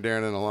haven't seen your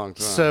Darren in a long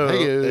time. So,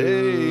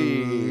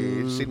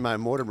 hey, seen my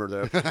Mortimer,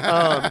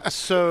 though.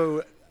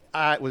 So,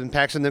 I was in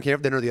Paxton, then came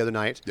for dinner the other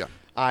night. Yeah.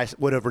 I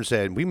went over and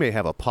said, we may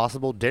have a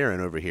possible Darren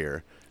over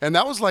here. And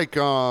that was like,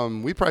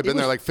 we probably been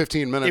there like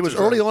 15 minutes. It was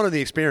early on in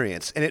the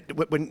experience. And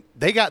when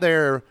they got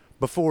there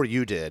before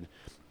you did,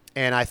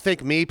 and I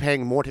think me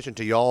paying more attention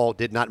to y'all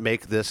did not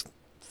make this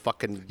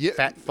fucking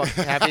fat fuck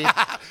happy.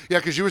 Yeah,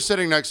 because you were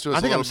sitting next to us.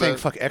 I think a I'm saying bit.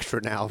 fuck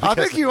extra now. I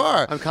think you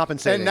are. I'm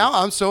compensating. And now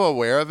I'm so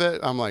aware of it.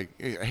 I'm like,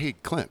 hey,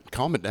 Clint,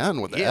 calm it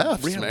down with the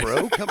F's, yeah, man.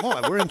 bro. Come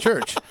on, we're in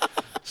church.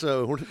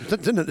 So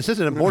this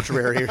isn't a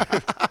mortuary here.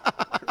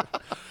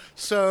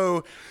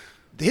 So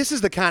this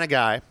is the kind of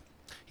guy.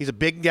 He's a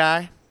big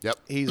guy. Yep.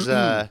 He's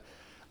I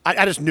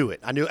just knew it.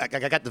 I knew. I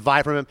got the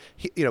vibe from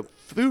him.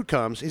 Food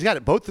comes. He's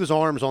got both of his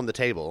arms on the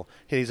table,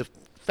 and he's a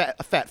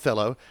fat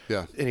fellow.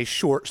 Yeah. And he's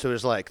short, so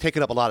he's like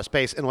taking up a lot of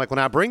space. And like when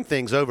I bring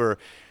things over,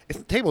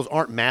 tables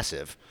aren't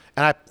massive,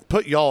 and I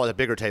put y'all at a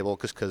bigger table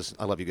because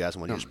I love you guys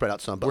and want you to spread out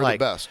some. But We're like,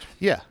 the best.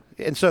 Yeah.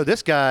 And so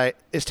this guy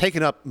is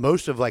taking up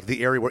most of like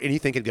the area where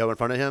anything could go in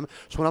front of him.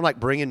 So when I'm like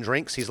bringing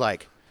drinks, he's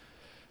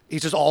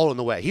just all in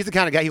the way. He's the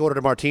kind of guy, he ordered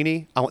a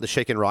martini. I want the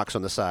shaking rocks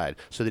on the side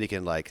so that he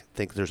can like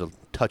think there's a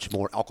touch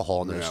more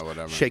alcohol in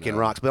those shaking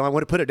rocks. But when I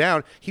want to put it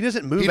down, he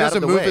doesn't move out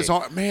of the way. He doesn't move his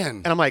arm, man.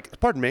 And I'm like,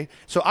 pardon me.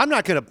 So I'm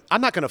not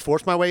gonna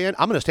force my way in.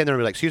 I'm gonna stand there and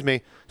be like, excuse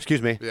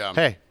me. Yeah.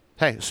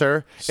 Hey,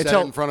 sir. Set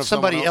Until in front of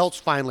somebody someone else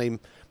finally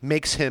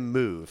makes him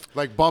move.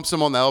 Like bumps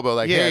him on the elbow,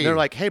 like, Yeah, hey. and they're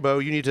like, hey, Bo,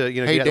 you need to, hey,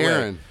 get out of the way.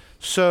 Darren.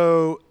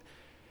 So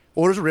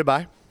orders a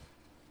ribeye.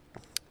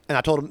 And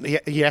I told him,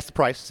 he asked the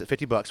price. It's at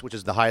 $50, which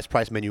is the highest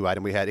price menu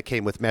item we had. It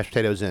came with mashed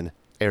potatoes and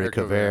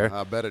Haricot Vert.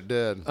 I bet it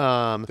did.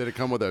 Did it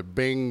come with a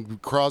Bing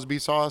Crosby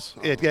sauce?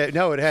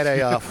 No, it had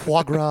a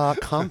foie gras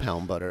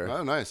compound butter.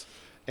 Oh, nice.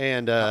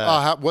 And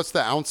what's the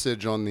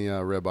ounceage on the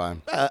ribeye?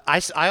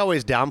 I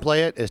always downplay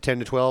it as 10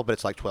 to 12, but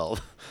it's like 12.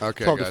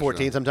 Okay, 12 to gotcha.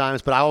 14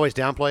 sometimes. But I always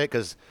downplay it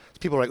because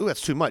people are like, ooh,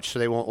 that's too much, so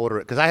they won't order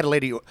it. Because I had a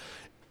lady,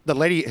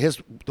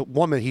 the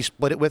woman he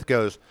split it with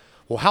goes,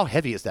 well, how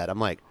heavy is that? I'm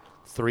like,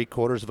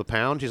 3/4 of a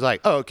pound. She's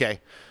like, oh,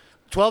 okay.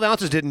 12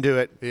 ounces didn't do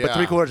it, but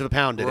 3/4 of a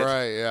pound did it.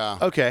 Right, yeah.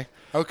 Okay.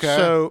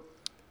 So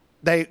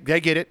they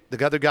get it.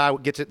 The other guy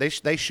gets it.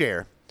 They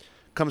share.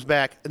 Comes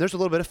back, and there's a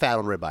little bit of fat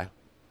on ribeye.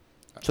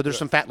 So there's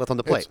some fat left on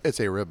the plate. It's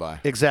a ribeye.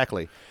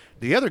 Exactly.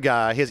 The other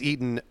guy has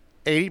eaten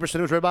 80%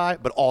 of his ribeye,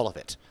 but all of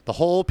it. The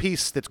whole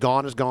piece that's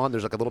gone is gone.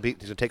 There's like a little piece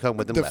he's going to take home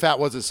with him. The left. fat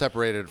wasn't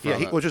separated from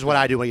it. Which is what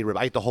I do when I eat ribeye.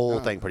 I eat the whole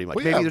thing pretty much.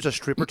 Well, Maybe there's a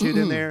strip or two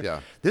in there. Yeah.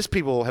 This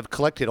people have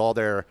collected all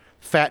their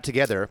fat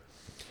together,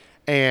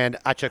 and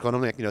I check on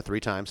him like 3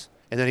 times.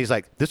 And then he's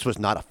like, this was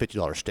not a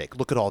 $50 steak.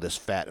 Look at all this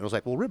fat. And I was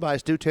like, well,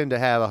 ribeyes do tend to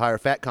have a higher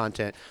fat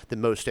content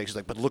than most steaks. He's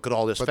like, but look at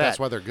all this fat. But that's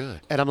why they're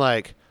good. And I'm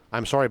like,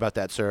 I'm sorry about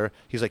that, sir.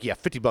 He's like, yeah,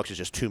 $50 is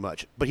just too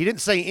much. But he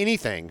didn't say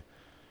anything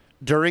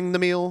during the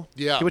meal.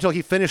 Yeah. He waited until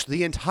he finished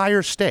the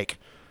entire steak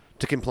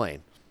to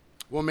complain.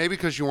 Well, maybe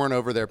because you weren't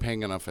over there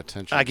paying enough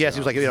attention. I guess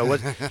he was like,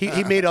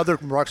 he made other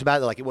remarks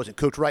about it, like it wasn't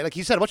cooked right. Like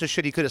he said a bunch of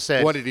shit he could have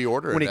said. What did he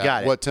order when he at?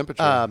 got it? What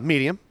temperature?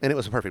 Medium, and it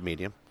was a perfect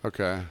medium.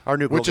 Okay. Our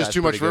new which is guy's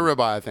too much pretty for good.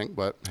 ribeye, I think.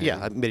 But hey,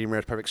 Yeah, medium rare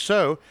is perfect.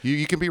 So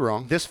you can be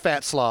wrong. this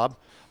fat slob,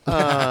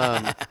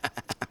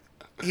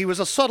 he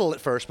was a subtle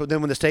at first, but then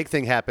when the steak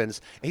thing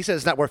happens, he says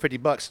it's not worth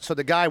 $50. So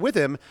the guy with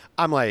him,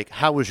 I'm like,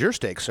 how was your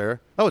steak,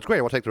 sir? Oh, it's great.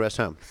 I want to take the rest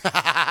home.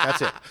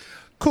 That's it.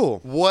 Cool.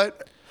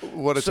 What a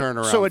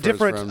turnaround. So for a his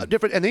different,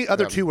 friend. and the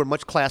other two were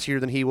much classier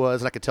than he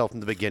was, and I could tell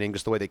from the beginning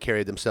just the way they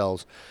carried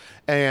themselves.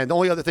 And the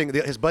only other thing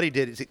his buddy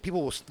did is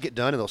people will get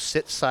done and they'll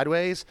sit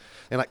sideways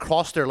and like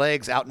cross their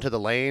legs out into the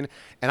lane,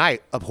 and I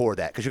abhor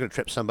that because you're going to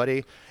trip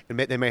somebody and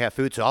they may have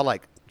food, so I'll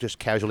like just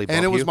casually bump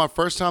And it was you. my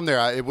first time there.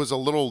 It was a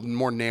little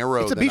more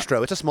narrow. It's a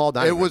bistro. It's a small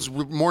dining It room. was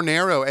more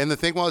narrow, and the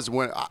thing was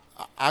when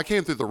I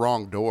came through the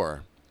wrong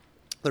door.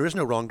 There is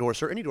no wrong door,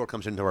 sir. Any door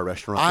comes into our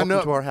restaurant. I Welcome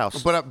know, to our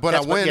house. but I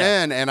That's what- went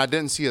yeah. in and I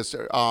didn't see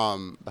people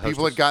hostess?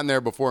 had gotten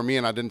there before me,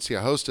 and I didn't see a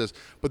hostess.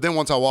 But then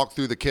once I walked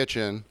through the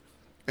kitchen,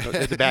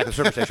 At the back of the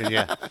service station,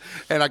 yeah.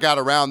 and I got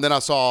around, then I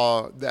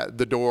saw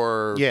the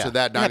door Yeah. to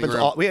that It dining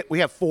happens room. we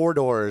have 4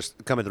 doors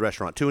that come into the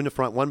restaurant. 2 in the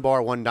front, 1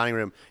 bar, 1 dining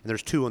room, and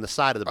there's 2 on the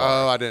side of the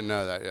bar. Oh, I didn't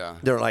know that. Yeah.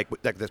 They're like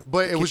the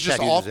But it was just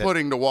kitchen uses it.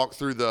 off-putting to walk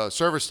through the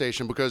service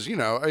station because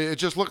it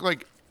just looked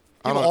like.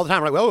 People all the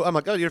time are like, I'm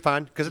like, oh, you're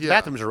fine, because the Yeah.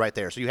 bathrooms are right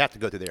there, so you have to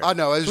go through there. I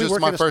know, it's We just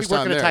work my in a- first we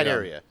work time in a there, tight yeah.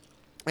 area.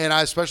 And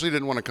I especially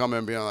didn't want to come in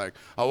and be like,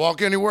 I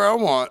walk anywhere I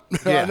want.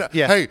 Yeah,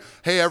 yeah.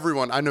 Hey,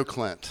 everyone, I know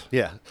Clint.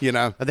 Yeah. You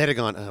know? And they'd have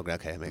gone, oh,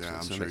 okay, that makes Yeah,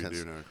 sense. I'm That sure makes you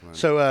sense. do know, Clint.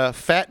 So,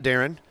 Fat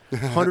Darren,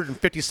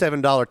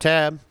 $157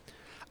 tab.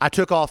 I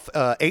took off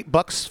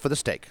 $8 for the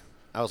steak.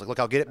 I was like, look,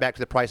 I'll get it back to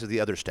the price of the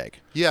other steak.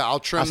 Yeah, I'll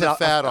trim I said, the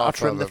fat off. I'll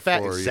trim of the it fat,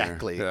 for you.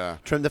 exactly. Yeah.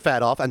 Trim the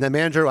fat off. And the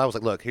manager, I was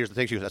like, look, here's the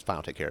thing. She goes, that's fine,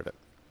 I'll take care of it.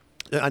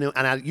 I know,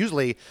 and I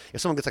usually,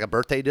 if someone gets like a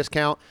birthday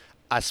discount,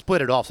 I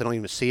split it off so I don't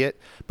even see it.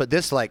 But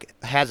this like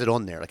has it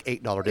on there, like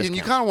 $8 discount. And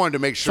you kind of wanted to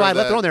make sure. So I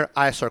left it on there.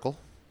 I circle.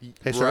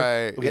 Hey,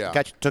 sir.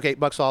 Right. Took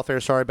 $8 off there.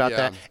 Sorry about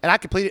that. And I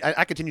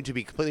continued to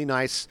be completely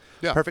nice,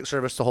 perfect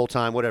service the whole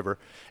time, whatever.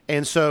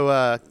 And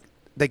so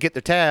they get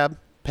the tab,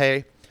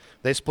 pay,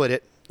 they split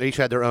it. They each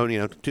had their own.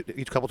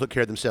 Each couple took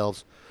care of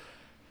themselves.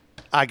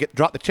 I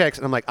drop the checks,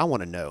 and I'm like, I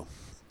want to know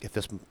if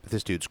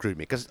this dude screwed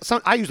me, because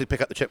I usually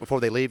pick up the check before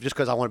they leave, just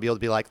because I want to be able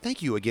to be like,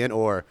 thank you again,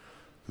 or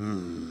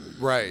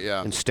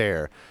and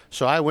stare.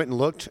 So I went and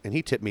looked, and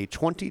he tipped me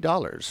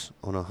 $20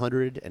 on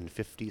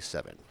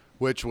 157,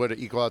 which would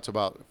equal out to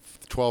about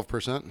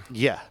 12%.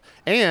 Yeah,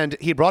 and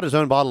he brought his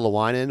own bottle of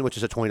wine in, which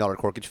is a $20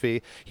 corkage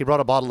fee. He brought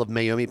a bottle of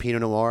Meiomi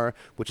Pinot Noir,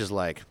 which is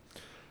like,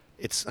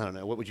 it's, I don't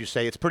know, what would you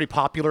say? It's pretty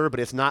popular, but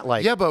it's not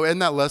like, but isn't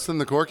that less than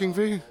the corking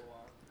fee?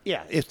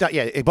 Yeah, it's not.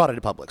 Yeah, he bought it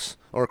at Publix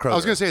or Kroger. I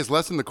was going to say it's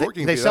less than the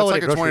corking fee. They sell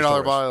That's it like a $20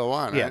 stores. bottle of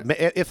wine. Yeah,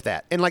 right? if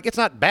that. And like, it's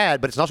not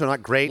bad, but it's also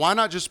not great. Why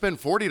not just spend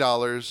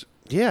 $40?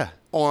 Yeah.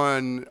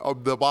 On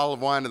the bottle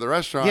of wine at the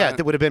restaurant. Yeah,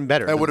 that would have been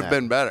better. It would have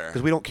been better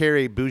because we don't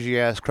carry bougie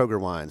ass Kroger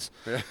wines.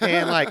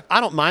 And like,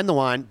 I don't mind the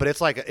wine, but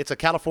it's a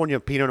California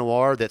Pinot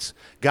Noir that's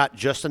got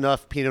just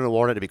enough Pinot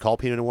Noir in it to be called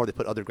Pinot Noir. They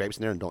put other grapes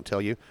in there and don't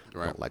tell you.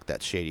 Right. I don't like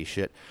that shady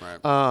shit.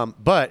 Right.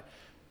 But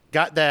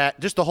got that.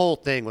 Just the whole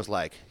thing was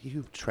like,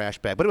 you trash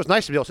bag. But it was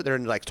nice to be able to sit there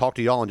and like talk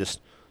to y'all and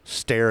just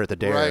stare at the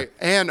dare. Right.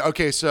 And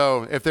okay,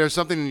 so if there's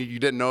something you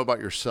didn't know about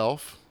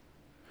yourself.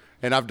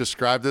 And I've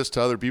described this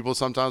to other people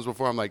sometimes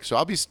before. I'm like, so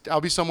I'll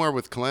be somewhere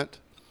with Clint,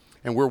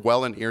 and we're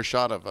well in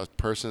earshot of a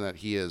person that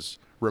he is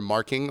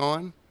remarking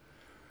on.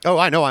 Oh,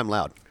 I know I'm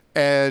loud.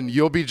 And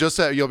you'll be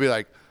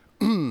like,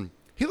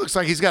 he looks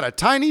like he's got a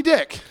tiny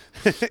dick.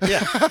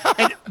 Yeah.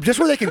 And just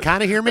where they can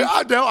kind of hear me.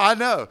 I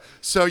know.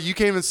 So you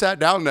came and sat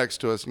down next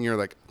to us, and you're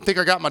like, I think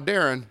I got my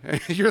Darren.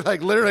 And you're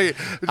like, literally.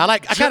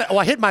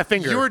 I hit my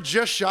finger. You were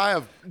just shy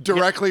of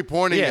directly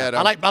pointing at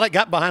him. I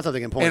got behind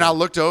something and pointed. And I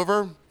looked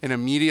over and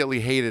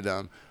immediately hated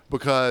him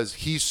because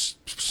he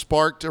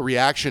sparked a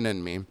reaction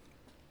in me.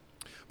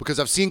 Because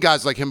I've seen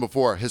guys like him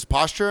before. His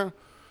posture,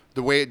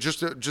 the way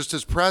just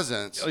his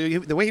presence,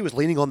 the way he was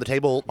leaning on the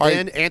table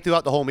then and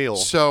throughout the whole meal.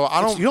 So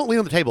you don't lean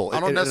on the table. I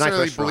don't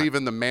necessarily believe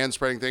in the man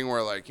spreading thing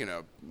where like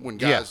when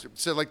guys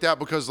sit like that,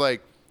 because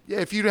like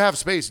if you have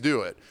space,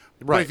 do it.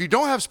 Right. But if you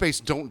don't have space,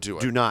 don't do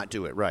it. Do not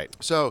do it. Right.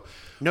 So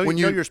know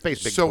your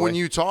space, big boy. when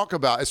you talk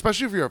about,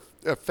 especially if you're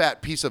a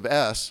fat piece of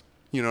S,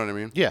 you know what I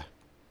mean? Yeah.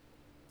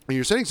 When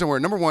you're sitting somewhere,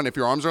 number one, if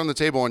your arms are on the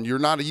table and you're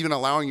not even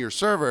allowing your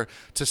server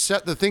to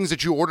set the things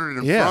that you ordered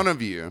in front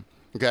of you,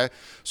 okay?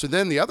 So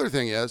then the other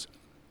thing is,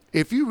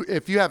 if you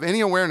have any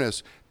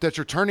awareness that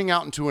you're turning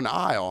out into an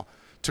aisle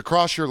to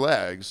cross your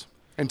legs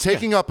and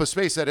taking up a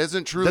space that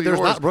isn't truly yours, there's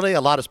not really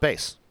a lot of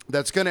space.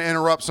 That's going to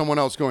interrupt someone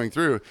else going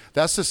through.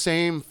 That's the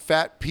same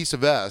fat piece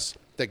of S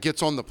that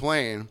gets on the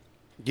plane.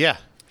 Yeah.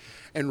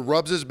 And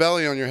rubs his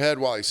belly on your head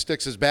while he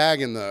sticks his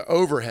bag in the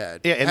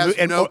overhead. Yeah,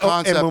 and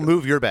will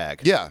move your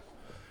bag. Yeah.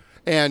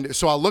 And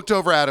so I looked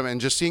over at him,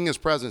 and just seeing his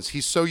presence,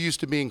 he's so used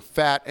to being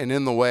fat and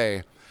in the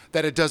way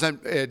that it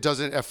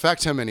doesn't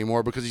affect him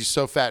anymore because he's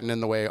so fat and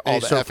in the way all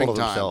the so effing full of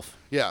time. Himself.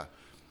 Yeah.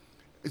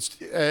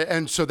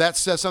 And so that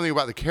says something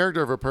about the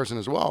character of a person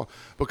as well,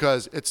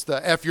 because it's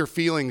the F your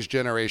feelings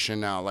generation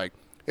now. Like,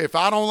 if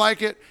I don't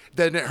like it,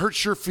 then it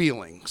hurts your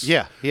feelings.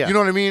 Yeah, yeah. You know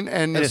what I mean?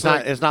 And it's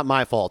not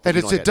my fault. And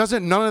it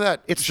doesn't. None of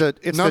that. It's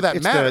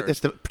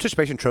the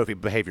participation trophy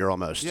behavior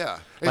almost. Yeah,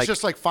 it's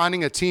just like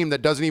finding a team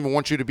that doesn't even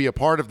want you to be a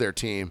part of their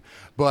team,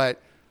 but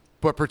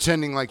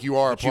pretending like you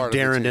are a part of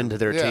their team. You into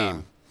their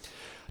team.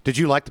 Did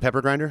you like the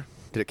pepper grinder?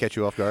 Did it catch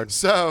you off guard?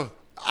 So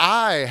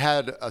I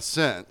had a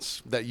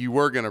sense that you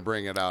were going to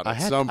bring it out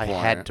at some point. I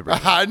had to bring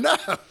it. I know.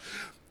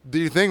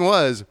 The thing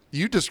was,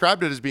 you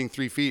described it as being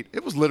 3 feet.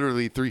 It was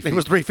literally 3 feet. It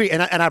was 3 feet,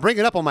 and I bring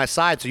it up on my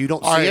side so you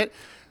don't see it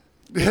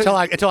until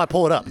I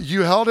pull it up.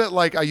 You held it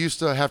like I used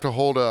to have to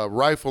hold a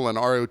rifle in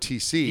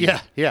ROTC. Yeah,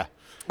 yeah.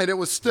 And it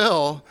was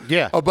still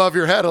above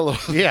your head a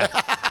little. Yeah.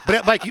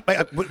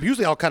 But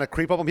usually I'll kind of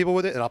creep up on people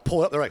with it, and I'll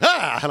pull it up. They're like,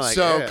 ah! I'm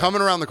like,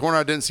 coming around the corner,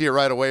 I didn't see it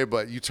right away,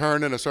 but you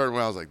turned in a certain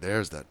way. I was like,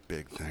 there's that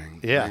big thing.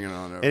 Yeah.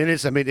 And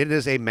it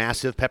is a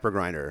massive pepper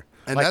grinder.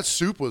 And that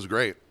soup was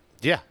great.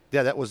 Yeah,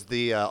 that was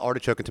the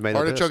artichoke and tomato.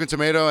 Artichoke and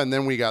tomato, and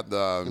then we got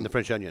the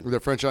French onion. The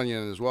French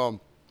onion as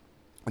well,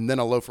 and then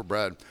a loaf of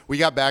bread. We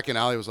got back, and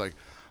Allie was like,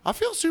 I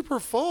feel super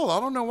full. I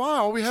don't know why.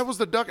 All we had was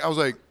the duck. I was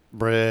like,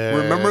 bread.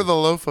 Remember the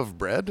loaf of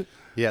bread?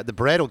 Yeah, the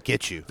bread will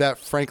get you. That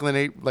Franklin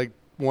ate like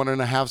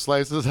 1.5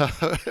 slices of.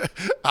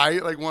 I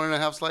ate like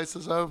 1.5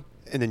 slices of.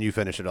 And then you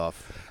finish it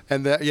off.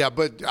 And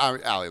but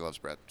Allie loves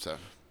bread, so.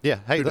 Yeah,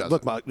 hey,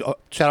 look,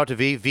 shout out to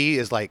V. V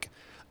is like,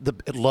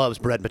 it loves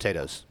bread and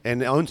potatoes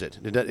and owns it.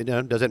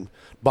 It doesn't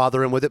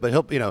bother him with it, but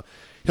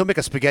he'll make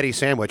a spaghetti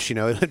sandwich,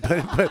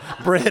 put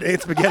bread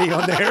and spaghetti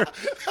on there.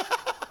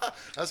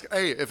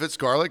 Hey, if it's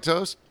garlic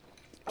toast,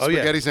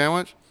 spaghetti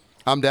sandwich,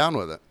 I'm down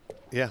with it.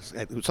 Yeah,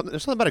 there's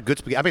something about a good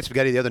spaghetti. I made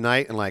spaghetti the other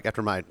night, and like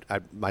after my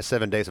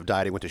 7 days of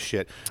dieting went to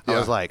shit, I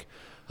was like,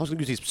 I was going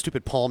to use these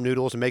stupid palm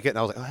noodles and make it. And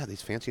I was like, oh, I have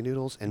these fancy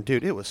noodles. And,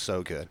 dude, it was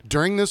so good.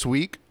 During this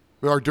week,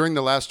 or during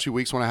the last 2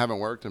 weeks when I haven't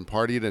worked and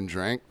partied and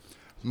drank,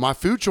 my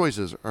food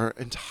choices are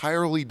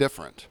entirely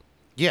different.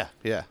 Yeah,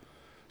 yeah.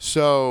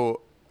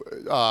 So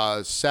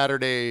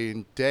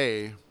Saturday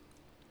day,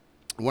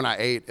 when I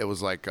ate, it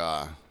was like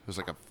a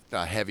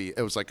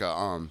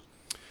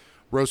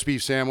roast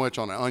beef sandwich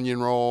on an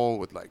onion roll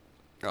with like.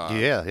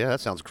 Yeah, that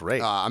sounds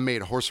great. I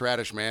made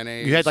horseradish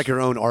mayonnaise. You had like your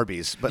own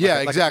Arby's, but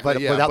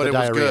exactly. without but the it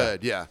diarrhea. was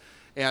good. Yeah,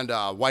 and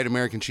white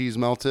American cheese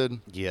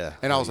melted. Yeah,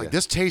 and I was like,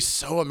 this tastes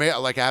so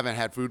amazing. Like I haven't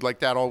had food like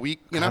that all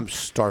week. You know, I'm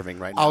starving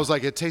right now. I was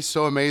like, it tastes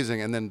so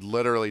amazing, and then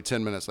literally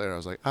 10 minutes later, I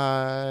was like,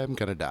 I'm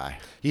gonna die.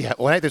 Yeah,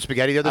 when I ate the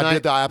spaghetti the other night, I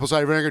did the apple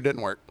cider vinegar,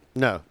 didn't work.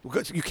 No,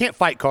 you can't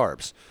fight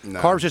carbs. No.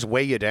 Carbs just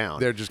weigh you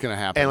down. They're just gonna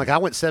happen. And like I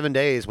went 7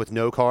 days with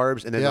no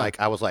carbs, and then like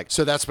I was like,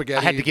 so that spaghetti.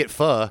 I had to get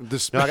pho.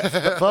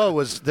 Pho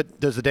was the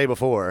day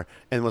before,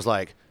 and was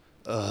like,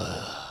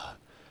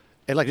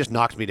 it like just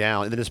knocked me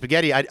down. And then the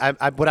spaghetti,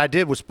 what I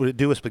did was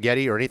do with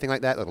spaghetti or anything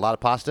like that, like a lot of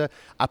pasta,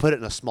 I put it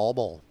in a small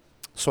bowl,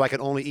 so I could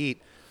only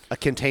eat a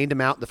contained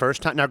amount the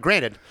first time. Now,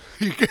 granted,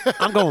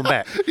 I'm going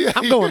back.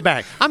 I'm going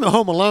back. I'm at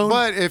home alone.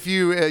 But if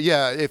you,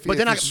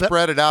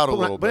 spread it out a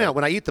little bit. But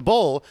when I eat the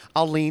bowl,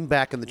 I'll lean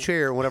back in the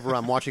chair. Whenever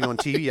I'm watching on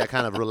TV, I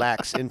kind of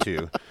relax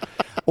into.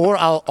 Or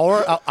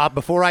I'll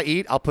before I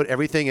eat, I'll put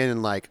everything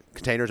in like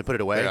containers and put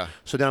it away. Yeah.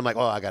 So then I'm like,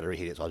 oh, I got to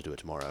reheat it, so I'll just do it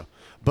tomorrow.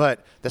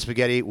 But the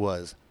spaghetti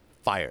was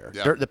fire.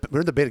 Yeah.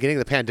 During the beginning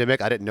of the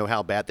pandemic, I didn't know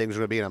how bad things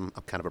were going to be, and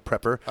I'm kind of a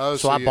prepper. Oh,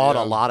 so I bought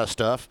a lot of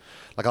stuff,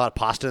 like a lot of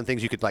pasta and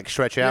things you could like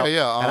stretch out.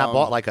 Yeah. And I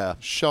bought like a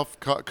shelf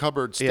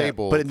cupboard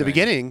stable. But in the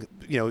beginning,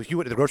 if you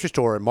went to the grocery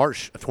store in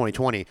March of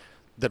 2020,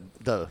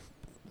 the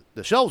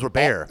shelves were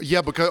bare.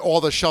 Because all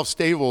the shelf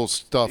stable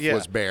stuff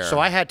was bare. So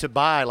I had to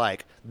buy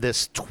like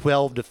this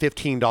 $12 to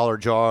 $15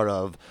 jar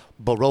of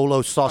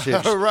Barolo sausage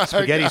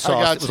spaghetti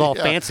sauce. It was all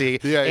fancy.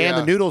 And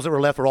the noodles that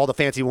were left were all the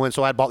fancy ones.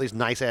 So I bought these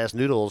nice ass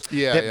noodles.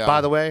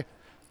 By the way,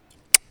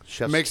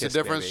 chef's makes kiss, a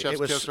difference. Baby.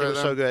 Chef's kiss, right? It was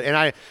so good. And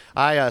I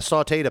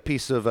sautéed a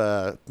piece of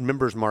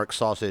Members Mark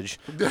sausage,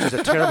 which is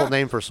a terrible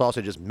name for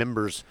sausage. It's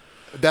Members.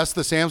 That's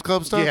the Sam's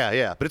Club stuff?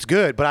 Yeah. But it's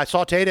good. But I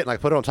sautéed it and I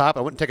put it on top.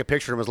 I went and take a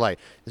picture and was like,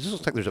 this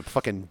looks like there's a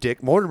fucking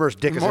dick. Mortimer's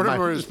dick is in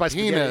my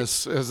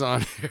penis is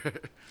on here.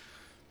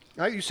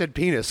 You said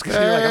penis because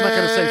you're like, I'm not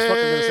going to say fuck,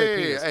 I'm going to say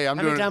penis. Hey, How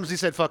many times has he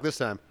said fuck this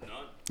time?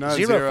 None.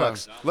 Zero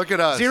fucks. Look at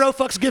us. 0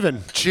 fucks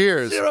given.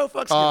 Cheers. 0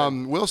 fucks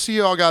given. We'll see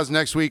you all guys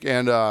next week,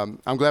 and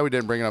I'm glad we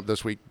didn't bring it up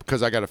this week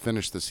because I got to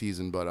finish the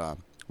season. But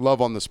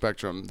Love on the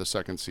Spectrum, the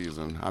second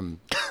season. I'm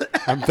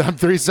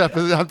 3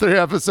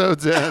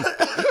 episodes in.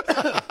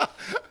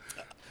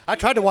 I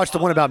tried to watch the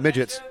one about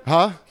midgets.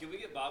 Huh? Can we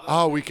get Bob?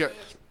 Oh, we could.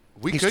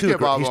 We He's could too get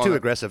Bob. He's on too it.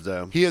 aggressive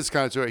though. He is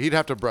kind of too. He'd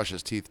have to brush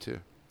his teeth too.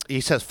 He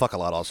says fuck a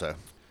lot also.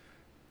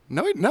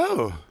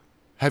 No.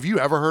 Have you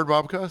ever heard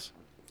Bob cuss?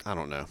 I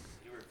don't know.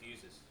 He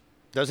refuses.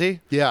 Does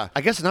he? Yeah.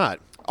 I guess not.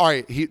 All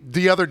right.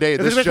 The other day,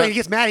 He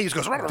gets mad. He just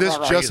goes. This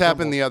just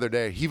happened the other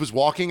day. He was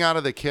walking out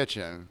of the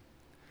kitchen,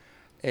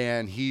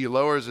 and he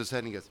lowers his head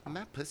and he goes,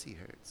 "My pussy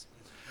hurts,"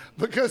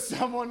 because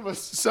someone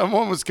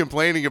was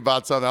complaining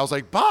about something. I was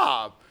like,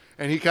 "Bob,"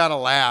 and he kind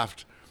of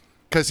laughed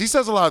because he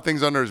says a lot of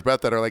things under his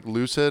breath that are like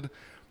lucid,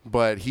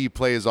 but he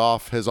plays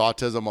off his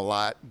autism a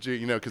lot,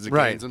 because it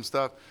gains him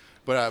stuff.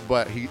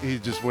 But he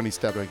just when he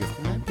stepped back, he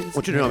goes,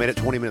 What you know? I made it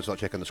 20 minutes without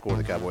checking the score of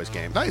the Cowboys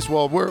game. Nice.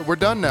 Well, we're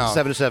done now.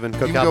 7-7.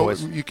 Go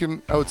Cowboys. You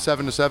can. It's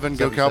 7-7.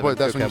 Go Cowboys.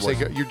 That's when you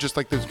say you're just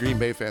like those Green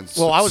Bay fans.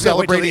 Well, I was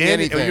celebrating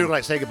anything. You were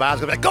like say goodbye. I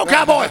was gonna be like, go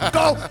Cowboys.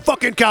 Go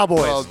fucking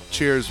Cowboys. Well,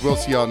 cheers. We'll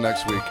see y'all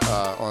next week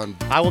on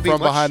I will be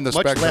From Behind the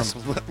much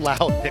Spectrum. less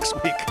loud next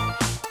week.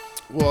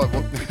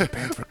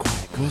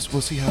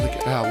 We'll see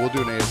how we'll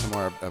do an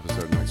ASMR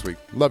episode next week.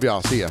 Love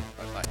y'all. See ya.